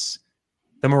practice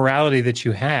the morality that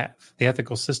you have, the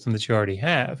ethical system that you already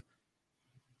have.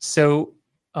 So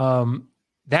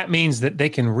that means that they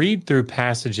can read through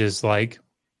passages like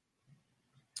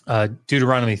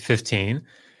Deuteronomy 15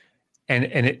 and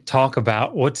it talk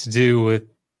about what to do with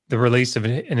the release of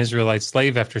an Israelite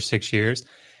slave after 6 years,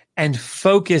 and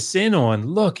focus in on,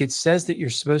 look, it says that you're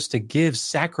supposed to give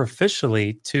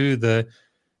sacrificially to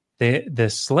the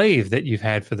slave that you've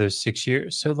had for those 6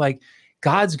 years. So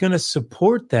God's going to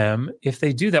support them if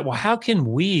they do that. Well, how can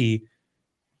we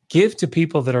give to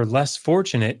people that are less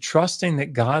fortunate, trusting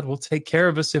that God will take care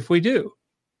of us if we do?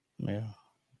 Yeah.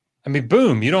 I mean,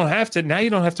 boom, you don't have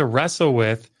to wrestle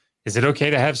with, is it okay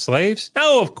to have slaves?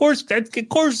 No, of course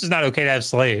it's not okay to have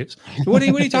slaves. What are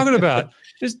you talking about?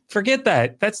 Just forget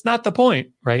that. That's not the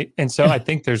point, right? And so I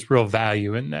think there's real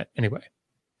value in that. Anyway,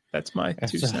 that's my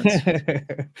 2 cents.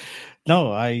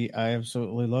 No, I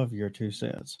absolutely love your 2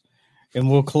 cents. And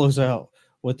we'll close out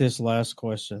with this last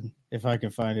question, if I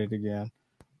can find it again,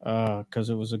 because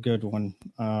it was a good one.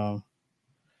 Where's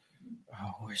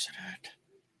it at?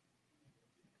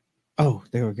 Oh,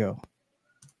 there we go.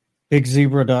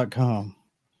 BigZebra.com.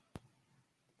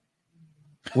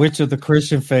 Which of the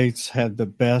Christian faiths had the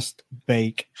best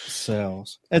bake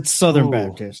sales? It's Southern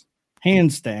Baptist,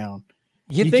 hands down.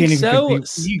 You think so?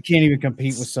 You can't even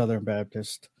compete with Southern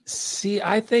Baptist. See,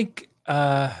 I think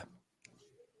the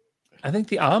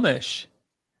Amish.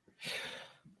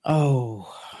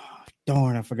 Oh,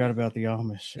 darn! I forgot about the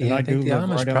Amish. And I think the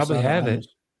Amish probably have it.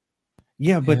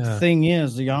 Yeah, but the thing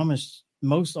is,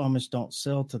 most Amish don't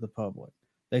sell to the public.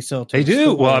 They sell to. They do.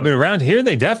 Store. Well, I mean, around here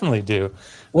they definitely do.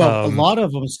 Well, a lot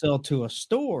of them sell to a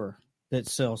store that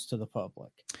sells to the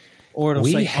public, or it'll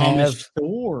say Amish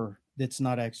store that's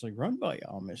not actually run by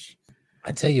Amish.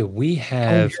 I tell you, we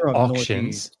have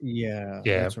auctions. Yeah,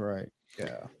 that's right.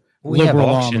 Yeah, we have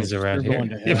auctions Amish. Around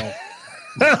here.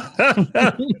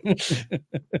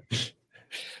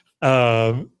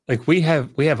 Like we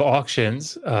have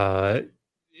auctions.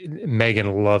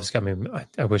 Megan loves. I mean,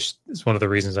 I wish it's one of the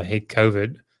reasons I hate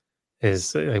COVID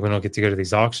is like we don't get to go to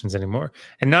these auctions anymore,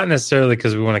 and not necessarily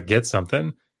because we want to get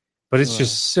something, but it's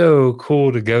just so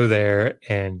cool to go there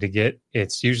and to get.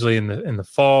 It's usually in the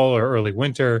fall or early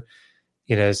winter,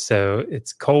 so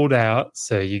it's cold out,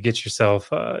 so you get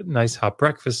yourself a nice hot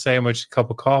breakfast sandwich, a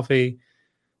cup of coffee.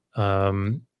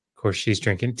 Of course, she's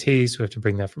drinking tea, so we have to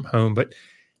bring that from home, but.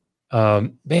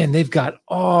 Man, they've got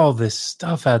all this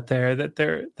stuff out there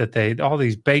that all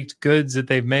these baked goods that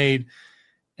they've made.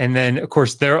 And then of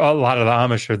course a lot of the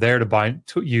Amish are there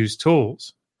to use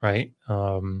tools. Right.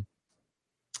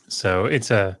 So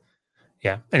it's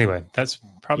anyway, that's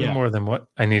probably more than what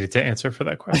I needed to answer for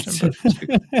that question.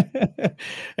 But.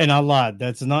 And I lied.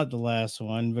 That's not the last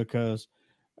one because,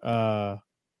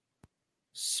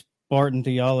 Spartan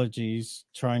Theology's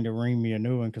trying to ring me a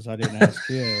new one because I didn't ask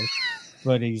his.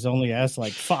 But he's only asked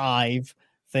like 5.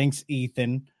 Thanks,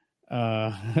 Ethan.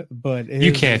 But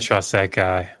you can't trust that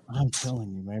guy. I'm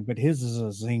telling you, man. But his is a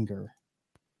zinger.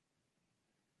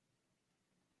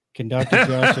 Can Dr.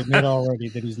 Josh admit already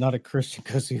that he's not a Christian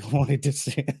because he wanted to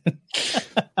sin?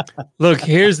 Look,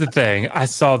 here's the thing. I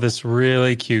saw this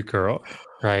really cute girl,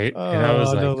 right? And I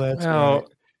was like, right.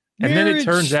 And then it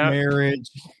turns out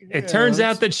turns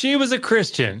out that she was a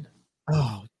Christian.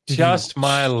 Oh, just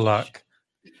my luck.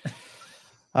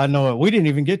 I know it. We didn't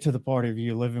even get to the part of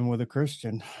you living with a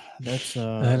Christian. That's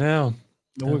I know.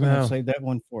 We're going to save that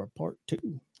one for a part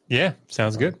 2. Yeah,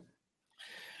 sounds good.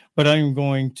 But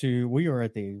we are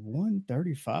at the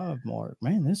 1:35 mark.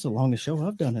 Man, this is the longest show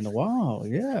I've done in a while.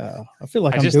 Yeah. I feel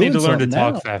like I just need to learn to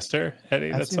talk faster,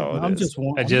 Eddie. That's all it is.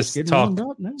 I just talk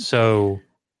so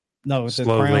no, the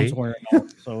slowly. Crown's wearing off,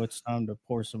 so it's time to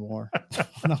pour some more.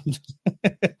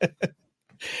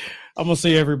 I'm going to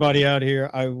see everybody out here.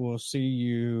 I will see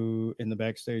you in the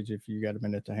backstage if you got a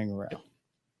minute to hang around.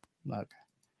 Okay.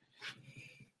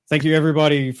 Thank you,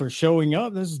 everybody, for showing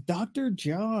up. This is Dr.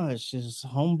 Josh, as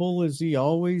humble as he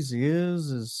always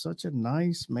is such a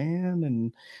nice man.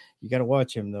 And you got to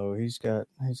watch him, though. He's got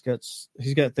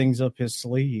things up his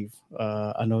sleeve.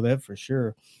 I know that for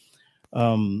sure.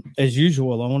 As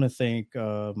usual, I want to thank,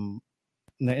 and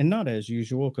not as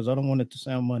usual, because I don't want it to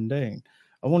sound mundane.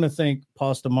 I want to thank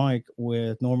Pasta Mike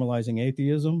with Normalizing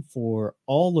Atheism for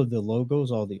all of the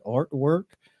logos, all the artwork,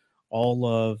 all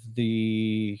of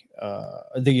the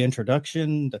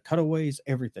introduction, the cutaways,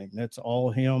 everything. That's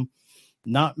all him,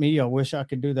 not me. I wish I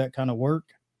could do that kind of work,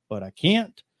 but I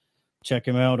can't. Check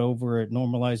him out over at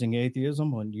Normalizing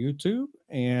Atheism on YouTube.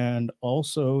 And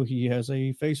also he has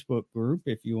a Facebook group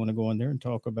if you want to go in there and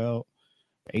talk about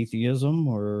atheism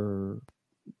or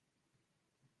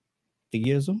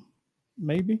theism.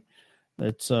 Maybe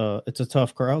it's a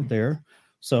tough crowd there.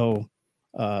 So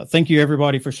thank you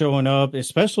everybody for showing up,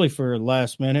 especially for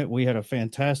last minute. We had a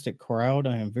fantastic crowd.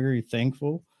 I am very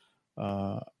thankful.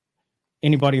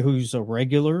 Anybody who's a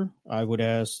regular, I would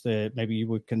ask that maybe you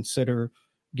would consider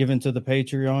giving to the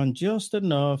Patreon just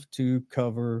enough to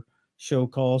cover show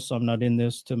costs. I'm not in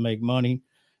this to make money.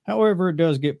 However, it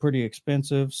does get pretty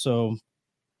expensive. So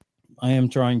I am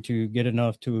trying to get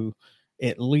enough to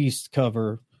at least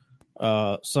cover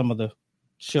some of the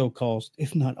show cost,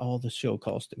 if not all the show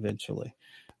cost eventually.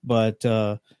 But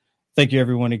thank you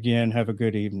everyone again. Have a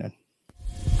good evening.